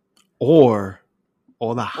 Or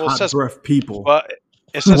All the Well, it hot says, breath people but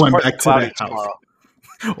it says went partly back to cloudy their house. tomorrow.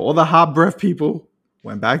 All the hot breath people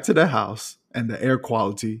went back to their house, and the air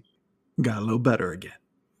quality got a little better again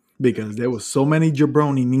because there was so many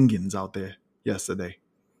jabroni ningans out there yesterday.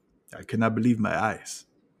 I could not believe my eyes.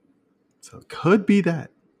 So it could be that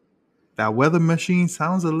weather machine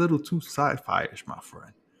sounds a little too sci-fi-ish, my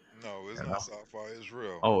friend. No, it's You not know? sci-fi. It's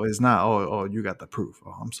real. Oh, it's not. Oh, you got the proof.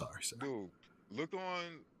 Oh, I'm sorry, sir. Dude, look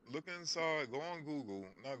inside. Go on Google,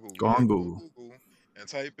 not Google. Go Yeah, on go Google. on Google and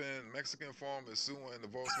type in Mexican farmers suing the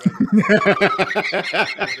Volkswagen for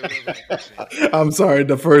their weather machine. I'm sorry.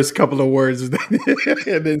 The first couple of words it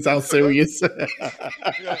didn't sound serious. Yeah,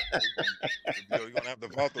 you're gonna have the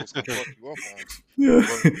Vatos come fuck you up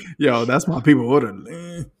on. Yo, that's my people order.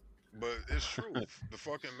 But it's true. The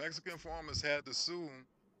fucking Mexican farmers had to sue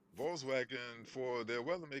Volkswagen for their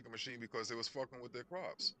weather making machine because they was fucking with their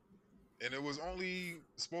crops. And it was only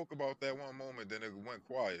spoke about that one moment, then it went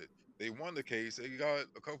quiet. They won the case. They got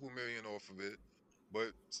a couple million off of it.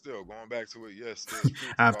 But still, going back to it, yes, there's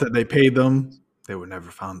proof After about they the paid them, they were never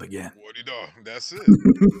found again. What he done? That's it.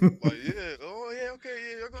 Like, yeah, oh yeah, okay,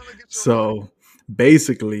 yeah, you're gonna get your So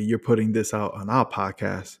basically, you're putting this out on our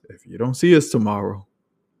podcast. If you don't see us tomorrow,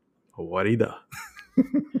 what he done?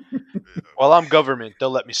 Well, I'm government. They'll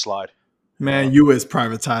let me slide. Man, you is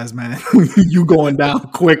privatized, man. You going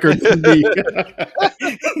down quicker than me. See,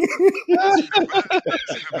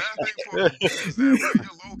 the bad thing for the is that where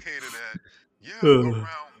you're located at, you're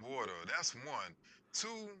around water. That's one. Two,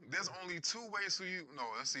 there's only two ways for you. No,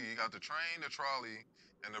 let's see. You got the train, the trolley,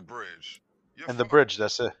 and the bridge. You're And the fucked. bridge,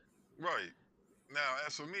 that's it. Right. Now,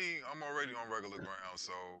 as for me, I'm already on regular ground,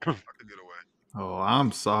 so I could get away. Oh,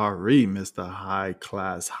 I'm sorry, Mr. High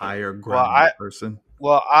Class, higher ground person.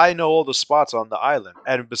 Well, I know all the spots on the island,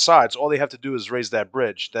 and besides, all they have to do is raise that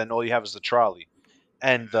bridge. Then all you have is the trolley,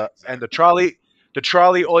 and the trolley. The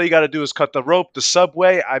trolley, all you got to do is cut the rope. The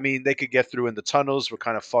subway, I mean, they could get through in the tunnels. We're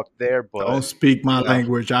kind of fucked there, but Don't speak my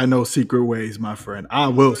language. I know secret ways, my friend. I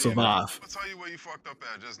will survive. I'll tell you where you fucked up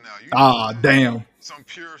at just now. Ah, damn. Some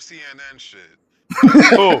pure CNN shit.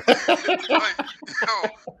 Oh. Like, yo,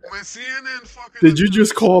 when CNN fucking. Did you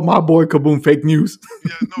just call my boy Kaboom fake news?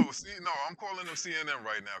 Yeah, no, I'm calling him CNN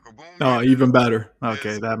right now. Kaboom. Oh, even better.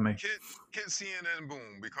 Okay, that makes. Kid CNN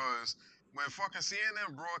boom, because when fucking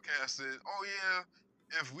CNN broadcasted, oh yeah,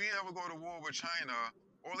 if we ever go to war with China,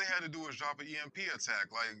 all they had to do was drop an EMP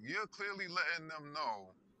attack. Like, you're clearly letting them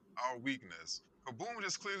know our weakness. Kaboom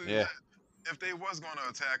just clearly let, if they was gonna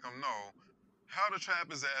attack them, know how to trap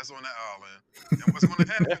his ass on the island. And what's gonna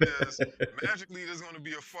happen is magically there's gonna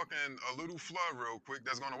be a little flood real quick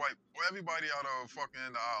that's gonna wipe everybody out of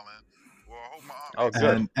fucking the island. Well, I hope my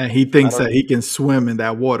aunt and he thinks that he can swim in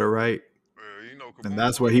that water, right? you know, and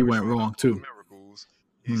that's where he went wrong too. Miracles.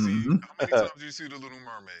 How many times did you see The Little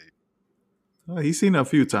Mermaid? Oh, he's seen it a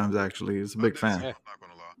few times actually. He's a big fan. I'm not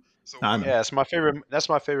gonna lie. So, yeah, it's my favorite. That's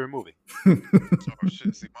my favorite movie. Oh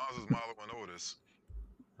shit! See, mine is Milo and Otis.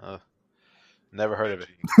 Never heard of it.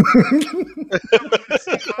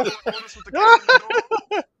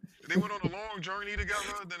 They went on a long journey together,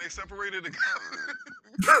 then they separated together.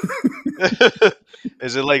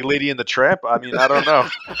 Is it like Lady and the Tramp? I mean, I don't know.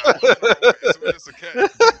 It's a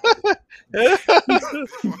cat. They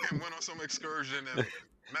fucking went on some excursion and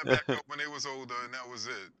met back up when they was older, and that was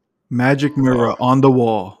it. Magic mirror on the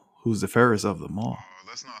wall. Who's the fairest of them all?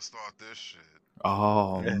 Let's not start this shit.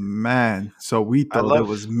 Oh, man. So we thought it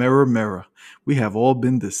was mirror, mirror. We have all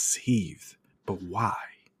been deceived. But why?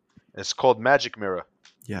 It's called Magic Mirror.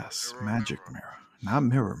 Yes, Magic Mirror. Not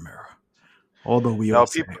Mirror, Mirror. Although we all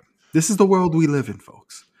say it. This is the world we live in,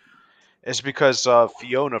 folks. It's because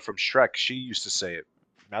Fiona from Shrek, she used to say it.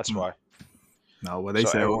 That's why. No, what they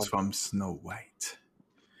said was from Snow White.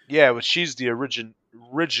 Yeah, but she's the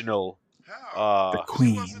original the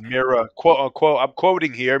queen. Mirror, quote unquote. I'm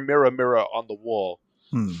quoting here, mirror, mirror on the wall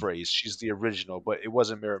phrase. She's the original, but it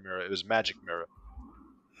wasn't Mirror, Mirror. It was Magic Mirror.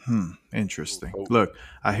 Interesting. Look,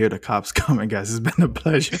 I hear the cops coming, guys. It's been a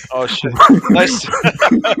pleasure. Oh shit! Nice.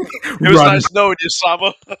 It was nice knowing you,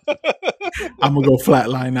 Sama. I'm gonna go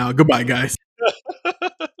flatline now. Goodbye, guys.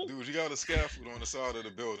 Dude, you got a scaffold on the side of the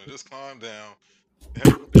building. Just climb down.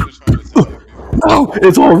 No,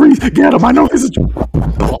 it's all Reese. Get him. I know he's a.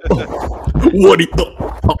 What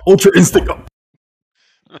Ultra Instinct.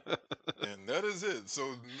 And that is it. So,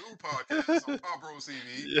 new podcast on Pop Bros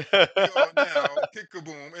TV. Yeah. We are now Kick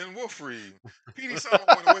Kaboom and Wolfrey. PD Sama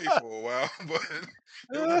went away for a while, but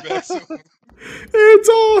he'll be back soon. It's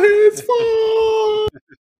all his fault.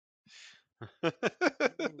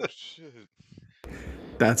 Oh, shit.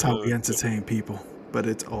 That's how we entertain people. but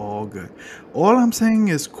it's all good. All I'm saying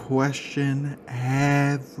is question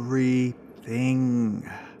everything.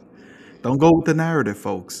 Don't go with the narrative,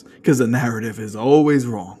 folks, because the narrative is always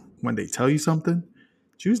wrong. When they tell you something,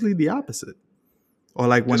 it's usually the opposite. Or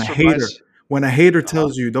like when This reminds. a hater Uh-huh.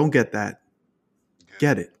 tells you, don't get that,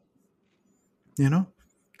 get it. You know?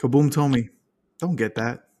 Kaboom told me, don't get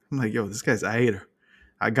that. I'm like, yo, this guy's a hater.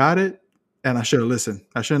 I got it, and I should have listened.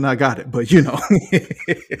 I should not got it, but you know.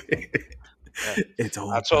 It's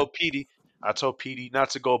all I told Petey not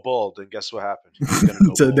to go bald, and guess what happened? He's gonna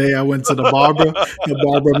go Today I went to the barber. The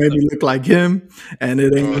barber made me look like him, and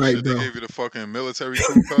it ain't Oh right, shit! bro. They gave you the fucking military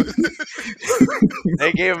crew cut.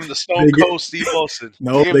 They gave him the Stone They Cold Steve Austin.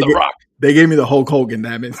 No, they gave him the Rock. They gave me the Hulk Hogan,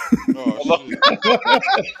 damn it. Oh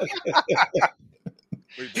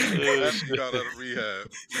shit! Wait, you actually got out of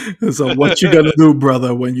rehab. So what you gonna do,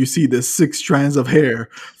 brother, when you see the 6 strands of hair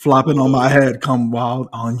flopping on my head come wild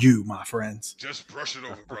on you, my friends? Just brush it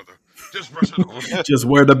over, brother. Just brush it over. Just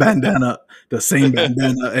wear the bandana, the same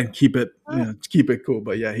bandana, and keep it cool.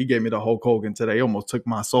 But yeah, he gave me the Hulk Hogan today. He almost took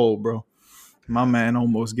my soul, bro. My man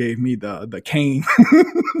almost gave me the cane.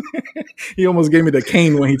 He almost gave me the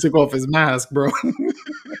cane when he took off his mask, bro.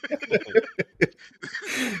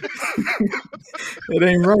 It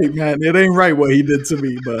ain't right, man. It ain't right what he did to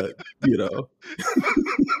me, but you know.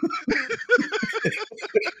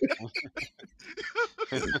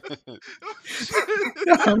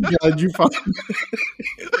 I'm glad you found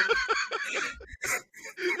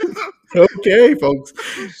Okay, folks.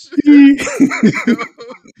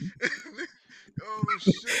 Oh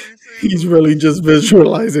shit! He's really just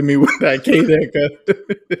visualizing me with that cane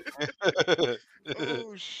haircut.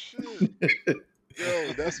 Oh shit!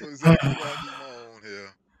 Yo, that's exactly why I do my own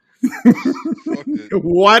hair. Fuck it.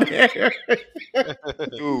 What hair?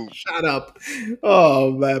 Dude. Shut up.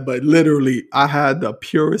 Oh man, but literally I had the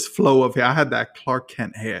purest flow of hair. I had that Clark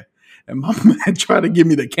Kent hair. And my man tried to give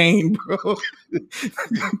me the cane, bro.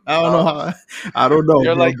 I don't know how. I don't know,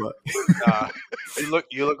 You're bro. like- but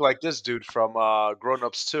You look like this dude from Grown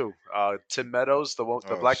Ups 2. Tim Meadows, the Oh,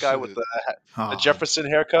 black guy with shit. the Jefferson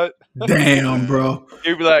haircut. Damn, bro.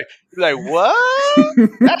 You'd be like, what?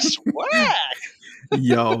 That's whack.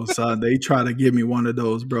 Yo, son, they try to give me one of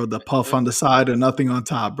those, bro. The puff on the side and nothing on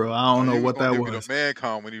top, bro. I don't know what that Give was. me the man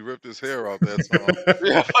con when he ripped his hair out that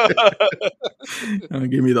time.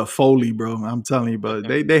 Give me the Foley, bro. I'm telling you, but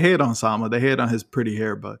they hate on Sama. They hate on his pretty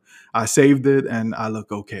hair, but I saved it and I look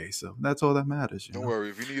okay. So that's all that matters. You Don't know?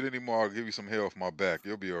 worry. If you need any more, I'll give you some hair off my back.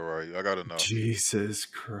 You'll be all right. I got enough. Jesus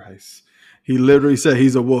Christ. He literally said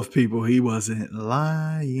he's a wolf, people. He wasn't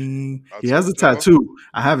lying. He has a told y'all. tattoo.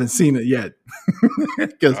 I haven't seen it yet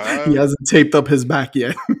because he hasn't taped up his back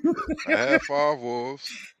yet. I had 5 wolves,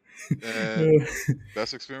 and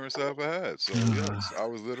best experience I ever had. So yes, I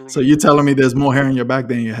was literally. So you're telling me there's more hair in your back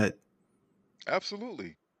than in your head?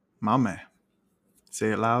 Absolutely. My man.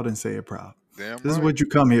 Say it loud and say it proud. Damn This is right. what you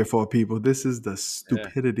come here for, people. This is the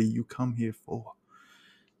stupidity you come here for.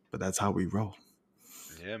 But that's how we roll.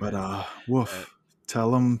 Yeah, But man. Wolf,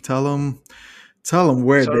 tell them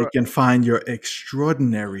where So- they can find your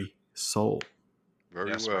extraordinary soul.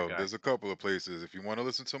 Very Yes, my well. guy. There's a couple of places. If you want to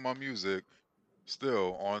listen to my music,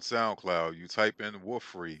 still on SoundCloud, you type in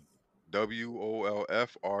Wolfree,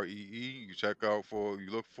 WOLFREE.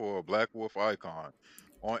 You look for a black wolf icon.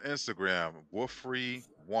 On Instagram,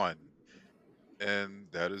 Wolfree1. And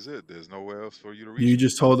that is it. There's nowhere else for you to reach. You me.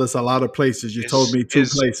 just told us a lot of places. You told me 2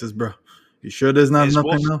 Is- places, bro. You sure there's not is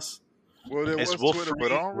nothing Wolf- else? Well, there Is was Wolf Twitter, Free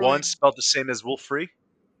but I don't one really. spelled the same as Wolf Free?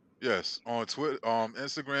 Yes, on Twitter,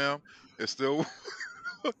 Instagram, it's still.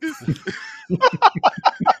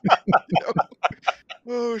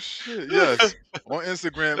 Oh shit! Yes, on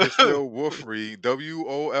Instagram it's still Wolfree,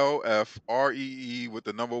 WOLFREE with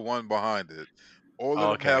the number 1 behind it. All of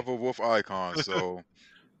Okay. them have a wolf icon. So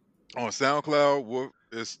on SoundCloud, Wolf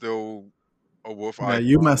is still a wolf Yeah, icon.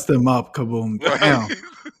 you messed them up, Kaboom. Right? Damn.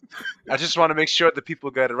 I just want to make sure that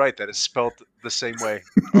people got it right, that it's spelled the same way.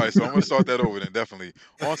 All right, so I'm gonna start that over then. Definitely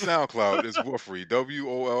on SoundCloud, it's Wolfree,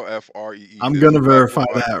 WOLFREE. I'm There's gonna a black verify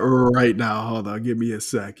wolf that icon. right now. Hold on, give me a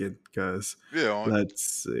second, because Yeah, on let's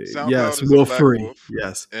see. SoundCloud Yes, is a Wolf black Free. wolf,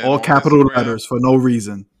 Yes, and all on capital Instagram- letters for no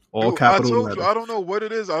reason. All Dude, I capital told letters. you, I don't know what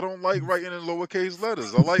it is. I don't like writing in lowercase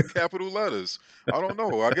letters. I like capital letters. I don't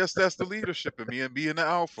know. I guess that's the leadership in me and being the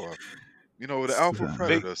alpha. You know, the alpha Big-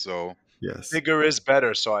 predator. So Yes. Bigger is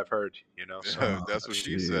better, so I've heard, So. yeah, that's what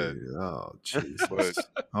she said. Oh, Jesus. But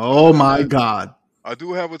Oh my God. I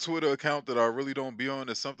do have a Twitter account that I really don't be on.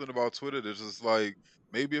 There's something about Twitter that's just like,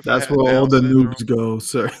 maybe if That's I had where all Down the syndrome, noobs go,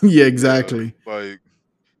 sir. Yeah, exactly. like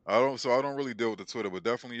I don't really deal with the Twitter, but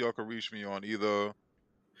definitely y'all can reach me on either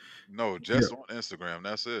No, Yeah. just on Instagram.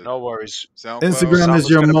 That's it. No worries. SoundCloud. Instagram is Sama's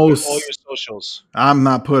your gonna put all most. your socials. I'm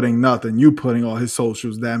not putting nothing. You putting all his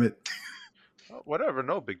socials. Damn it. Oh, whatever,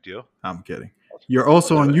 no big deal. I'm kidding. You're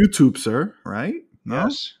also I'll on do it. YouTube, sir. Right? No.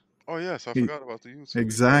 Yes. Oh yes, I He- forgot about the YouTube.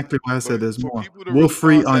 exactly why I But said there's for more. people to Wolf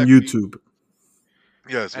really Free on contact me, YouTube.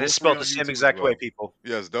 yes, And it's Wolf Free spelled on the same YouTube as exact way, well. people.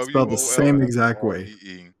 Yes, Spelled the same exact way.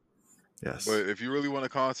 WOLFREE. Yes. But if you really want to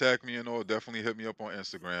contact me and all, definitely hit me up on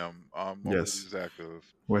Instagram. I'm Yes. always active.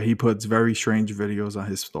 Where he puts very strange videos on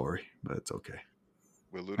his story, but it's okay.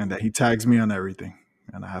 With little And that he tags me on everything,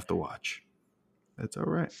 and I have to watch. That's all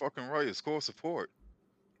right. fucking right, it's called support.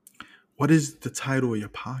 What is the title of your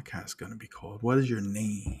podcast going to be called? What is your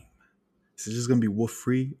name? Is it just going to be Wolf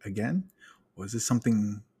Free again? Or is it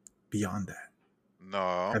something beyond that? No,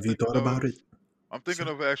 I'm Have you thinking thought about it? I'm thinking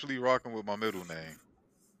of actually rocking with my middle name.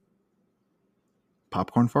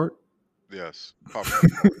 Popcorn Fart? Yes, popcorn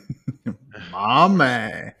fart. My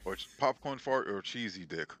man. Or popcorn fart or cheesy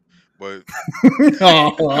dick. But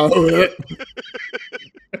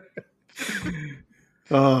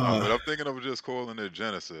but I'm thinking of just calling it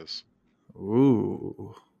Genesis.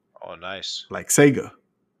 Ooh. Oh, nice. Like Sega.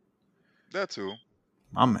 That too.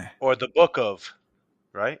 My man. Or the book of,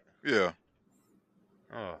 right? Yeah,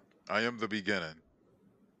 Oh, I am the beginning.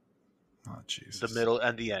 Oh, Jesus. the middle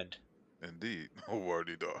and the end. Indeed. Oh,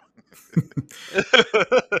 wordy dog.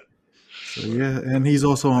 So yeah, and he's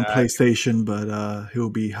also on Nah. PlayStation, but he'll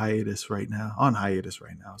be on hiatus right now.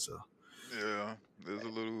 So Yeah, there's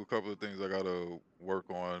a couple of things I gotta work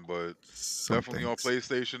on, but some definitely on things.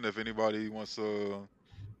 PlayStation. If anybody wants to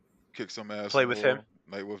kick some ass, Play some with him. more,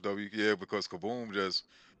 Night with W, yeah, because Kaboom just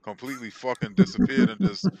completely fucking disappeared and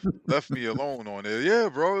just left me alone on there. Yeah,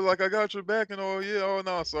 bro, like I got your back and all. Yeah, oh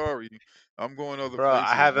no, sorry, I'm going other Bro, places.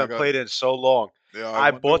 I haven't got, played it in so long. yeah, I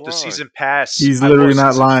wonder bought the why. season pass. He's I literally bought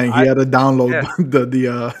not season- lying. He I- had to download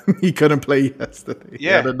Yeah. he couldn't play yesterday. He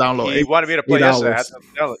Yeah, had to download he wanted me to play 8 yesterday. I had hours.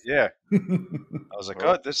 to download. Yeah, I was like,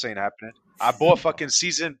 Oh. oh, this ain't happening. I bought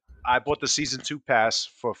the season 2 pass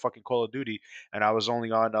for fucking Call of Duty, and I was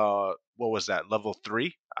only on what was that, level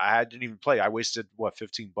 3? I didn't even play. I wasted what,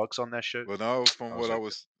 $15 on that shit. But now, from I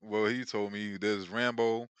was what he told me, there's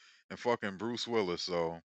Rambo and fucking Bruce Willis.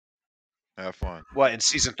 So have fun. What, in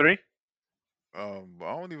season 3? I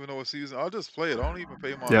don't even know what season. I'll just play it. I don't even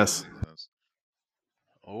pay my Yes. seasons.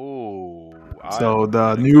 Oh, So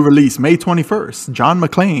the new release, May 21st, John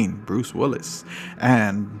McClane, Bruce Willis,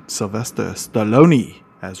 and Sylvester Stallone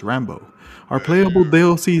as Rambo are playable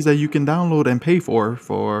DLCs that you can download and pay for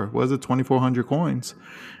what is it, 2,400 coins.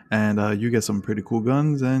 And you get some pretty cool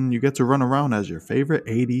guns, and you get to run around as your favorite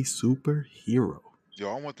 80s superhero.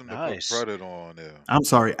 Yo, I want them to Nice. put Predator on there. I'm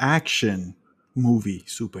sorry, action movie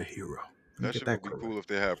superhero. That shit would be cool if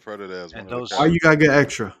they had Predator as And one those- of Why the you gotta get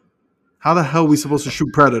extra? How the hell are we supposed to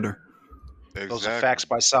shoot Predator? characters. Those are facts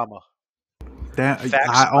by Sama. That Facts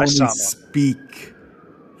I by only Sama. speak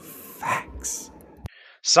facts.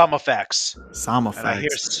 Sama facts. Sama And I hear,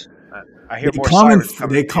 facts. I hear They more coming, sirens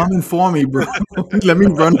coming. they coming for me, bro. Let me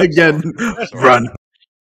run again. Run.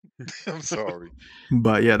 I'm sorry.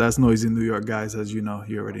 But yeah, that's Noisy New York, guys. As you know,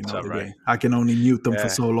 you already know It's the alright. game. I can only mute them Yeah. for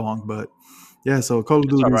so long, but yeah. So Call of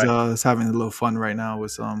It's Duty alright. is having a little fun right now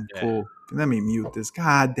with some Yeah. cool. Let me mute this.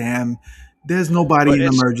 God damn, there's nobody But in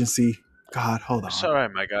it's- emergency. God, hold It's on. all right,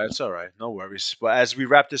 my guy. It's all right. No worries. But as we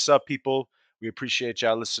wrap this up, people, we appreciate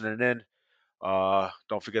y'all listening in.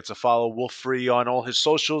 Don't forget to follow Wolf Free on all his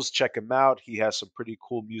socials. Check him out. He has some pretty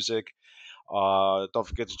cool music. Don't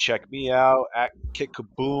forget to check me out at Kick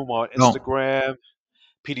Kaboom on No. Instagram.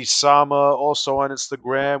 PD Sama also on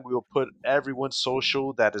Instagram. We will put everyone's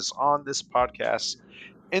social that is on this podcast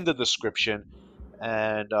in the description.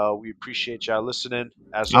 And we appreciate y'all listening.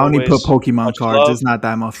 As I only put always, Pokemon much cards. love. It's not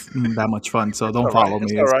that much fun, so don't It's all right. follow me.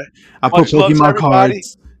 It's all right. I put Much love to Pokemon everybody.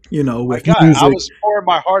 cards, you know, My with God, music. I was pouring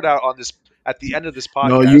my heart out on this at the end of this podcast.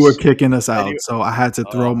 No, you were kicking us And out, you- so I had to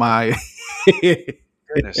throw Oh. my.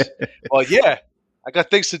 Goodness. Well, yeah, I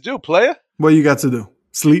got things to do, player. What you got to do?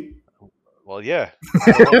 Sleep? Well, yeah.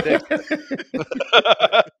 I had a long day.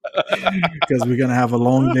 Because we're gonna have a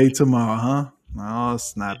long day tomorrow, huh? Oh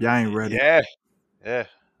snap! Y'all ain't ready. Yeah,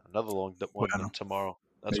 another long one Bueno. tomorrow.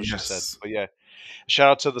 That's what she Yes. said. But yeah, shout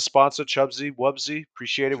out to the sponsor, Chubsy Wubsy.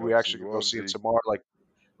 Appreciate it. We Chubsy actually gonna go see him Wubsy. tomorrow,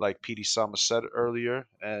 like PD Sama said earlier,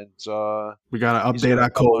 and We gotta He's update gonna our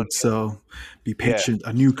come on code, so be Yeah. patient.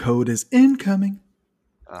 A new code is incoming.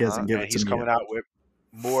 He hasn't given and it to he's me coming yet. out with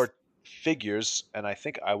more figures, and I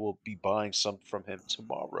think I will be buying some from him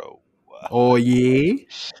tomorrow. Oh yeah!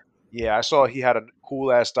 Yeah, I saw he had a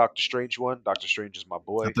cool ass Doctor Strange one. Doctor Strange is my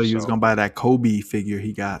boy. I thought you was so- gonna buy that Kobe figure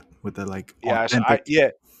he got with the like Yeah, authentic.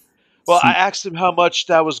 yeah. Well, I asked him how much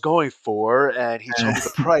that was going for, and he told me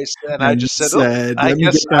the price, and I And you just said, "Oh, said, I "Let me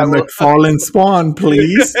guess get I that will." McFarlane Spawn,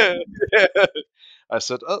 please." I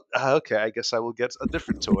said, "Oh, okay. I guess I will get a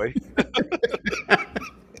different toy."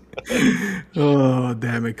 Oh,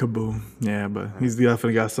 damn it, Kaboom. Yeah, but he's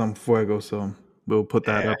definitely got some fuego, so we'll put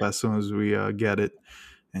that Yeah. up as soon as we get it.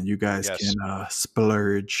 And you guys Yes. can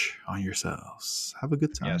splurge on yourselves. Have a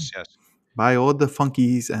good time. Yes. Yes. Buy all the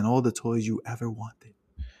funkies and all the toys you ever wanted.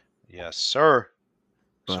 Yes, sir.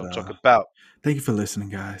 That's But what I'm talking about. thank you for listening,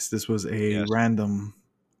 guys. This was a Yes.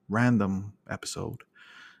 random episode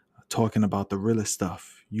talking about the realest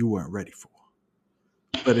stuff you weren't ready for.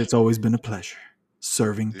 But it's always been a pleasure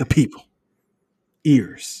serving the Indeed. people.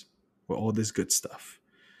 Ears with all this good stuff.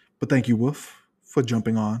 But thank you, Wolf, for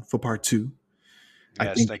jumping on for part 2.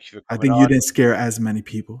 Yes. Thank you for I coming think you on. didn't scare as many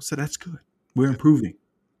people, so that's good. We're improving.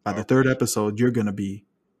 By the I 3rd appreciate it. episode, you're gonna be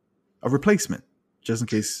a replacement, just in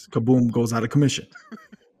case Kaboom goes out of commission.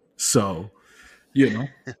 So,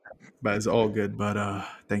 but it's all good. But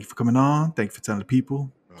thank you for coming on. Thank you for telling the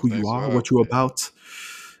people who you Thanks for are, having what you're me. about,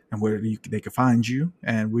 and where they can find you.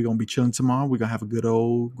 And we're gonna be chilling tomorrow. We're gonna have a good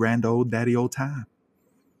old grand old daddy old time.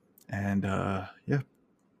 And yeah,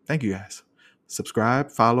 thank you guys. Subscribe,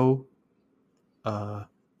 follow.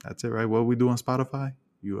 That's it, right? What we do on Spotify?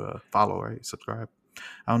 You follow, right? Subscribe.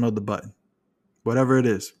 I don't know the button. Whatever it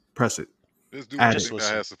is, press it. Just do Add Just anything that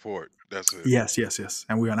listen. has support. That's it. Yes.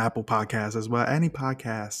 And we're on Apple Podcasts as well. Any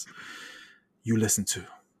podcast you listen to,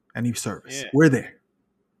 any service, Yeah. we're there.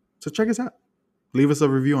 So check us out. Leave us a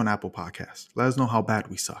review on Apple Podcasts. Let us know how bad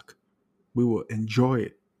we suck. We will enjoy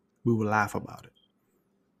it. We will laugh about it.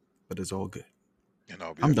 But it's all good. And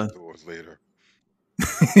I'll be I'm at done. the doors later.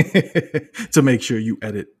 To make sure you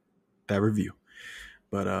edit that review.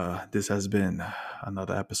 But this has been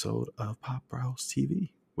another episode of Pop Bros TV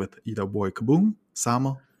with either boy Kaboom,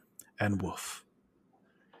 Sama, and Wolf.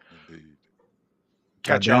 Indeed.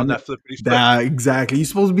 Catch you on that flippity flip. Exactly. You're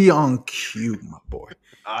supposed to be on cue, my boy.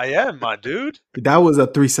 I am, my dude. That was a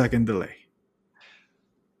 3-second delay.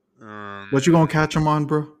 What you gonna catch him on,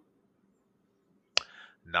 bro?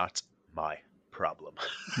 Not my problem.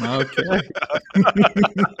 Okay.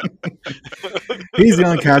 He's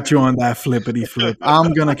gonna catch you on that flippity flip.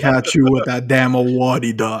 I'm gonna catch you with that damn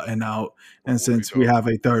awardee dotting out. And since we have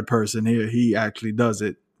a third person here, he actually does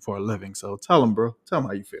it for a living. So tell him, bro. Tell him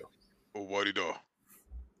how you feel. What do?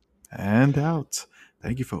 And out.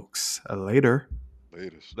 Thank you, folks. Later.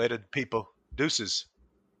 Later, people. Deuces.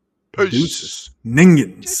 Deuces.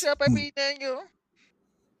 Ningans. baby, thank you.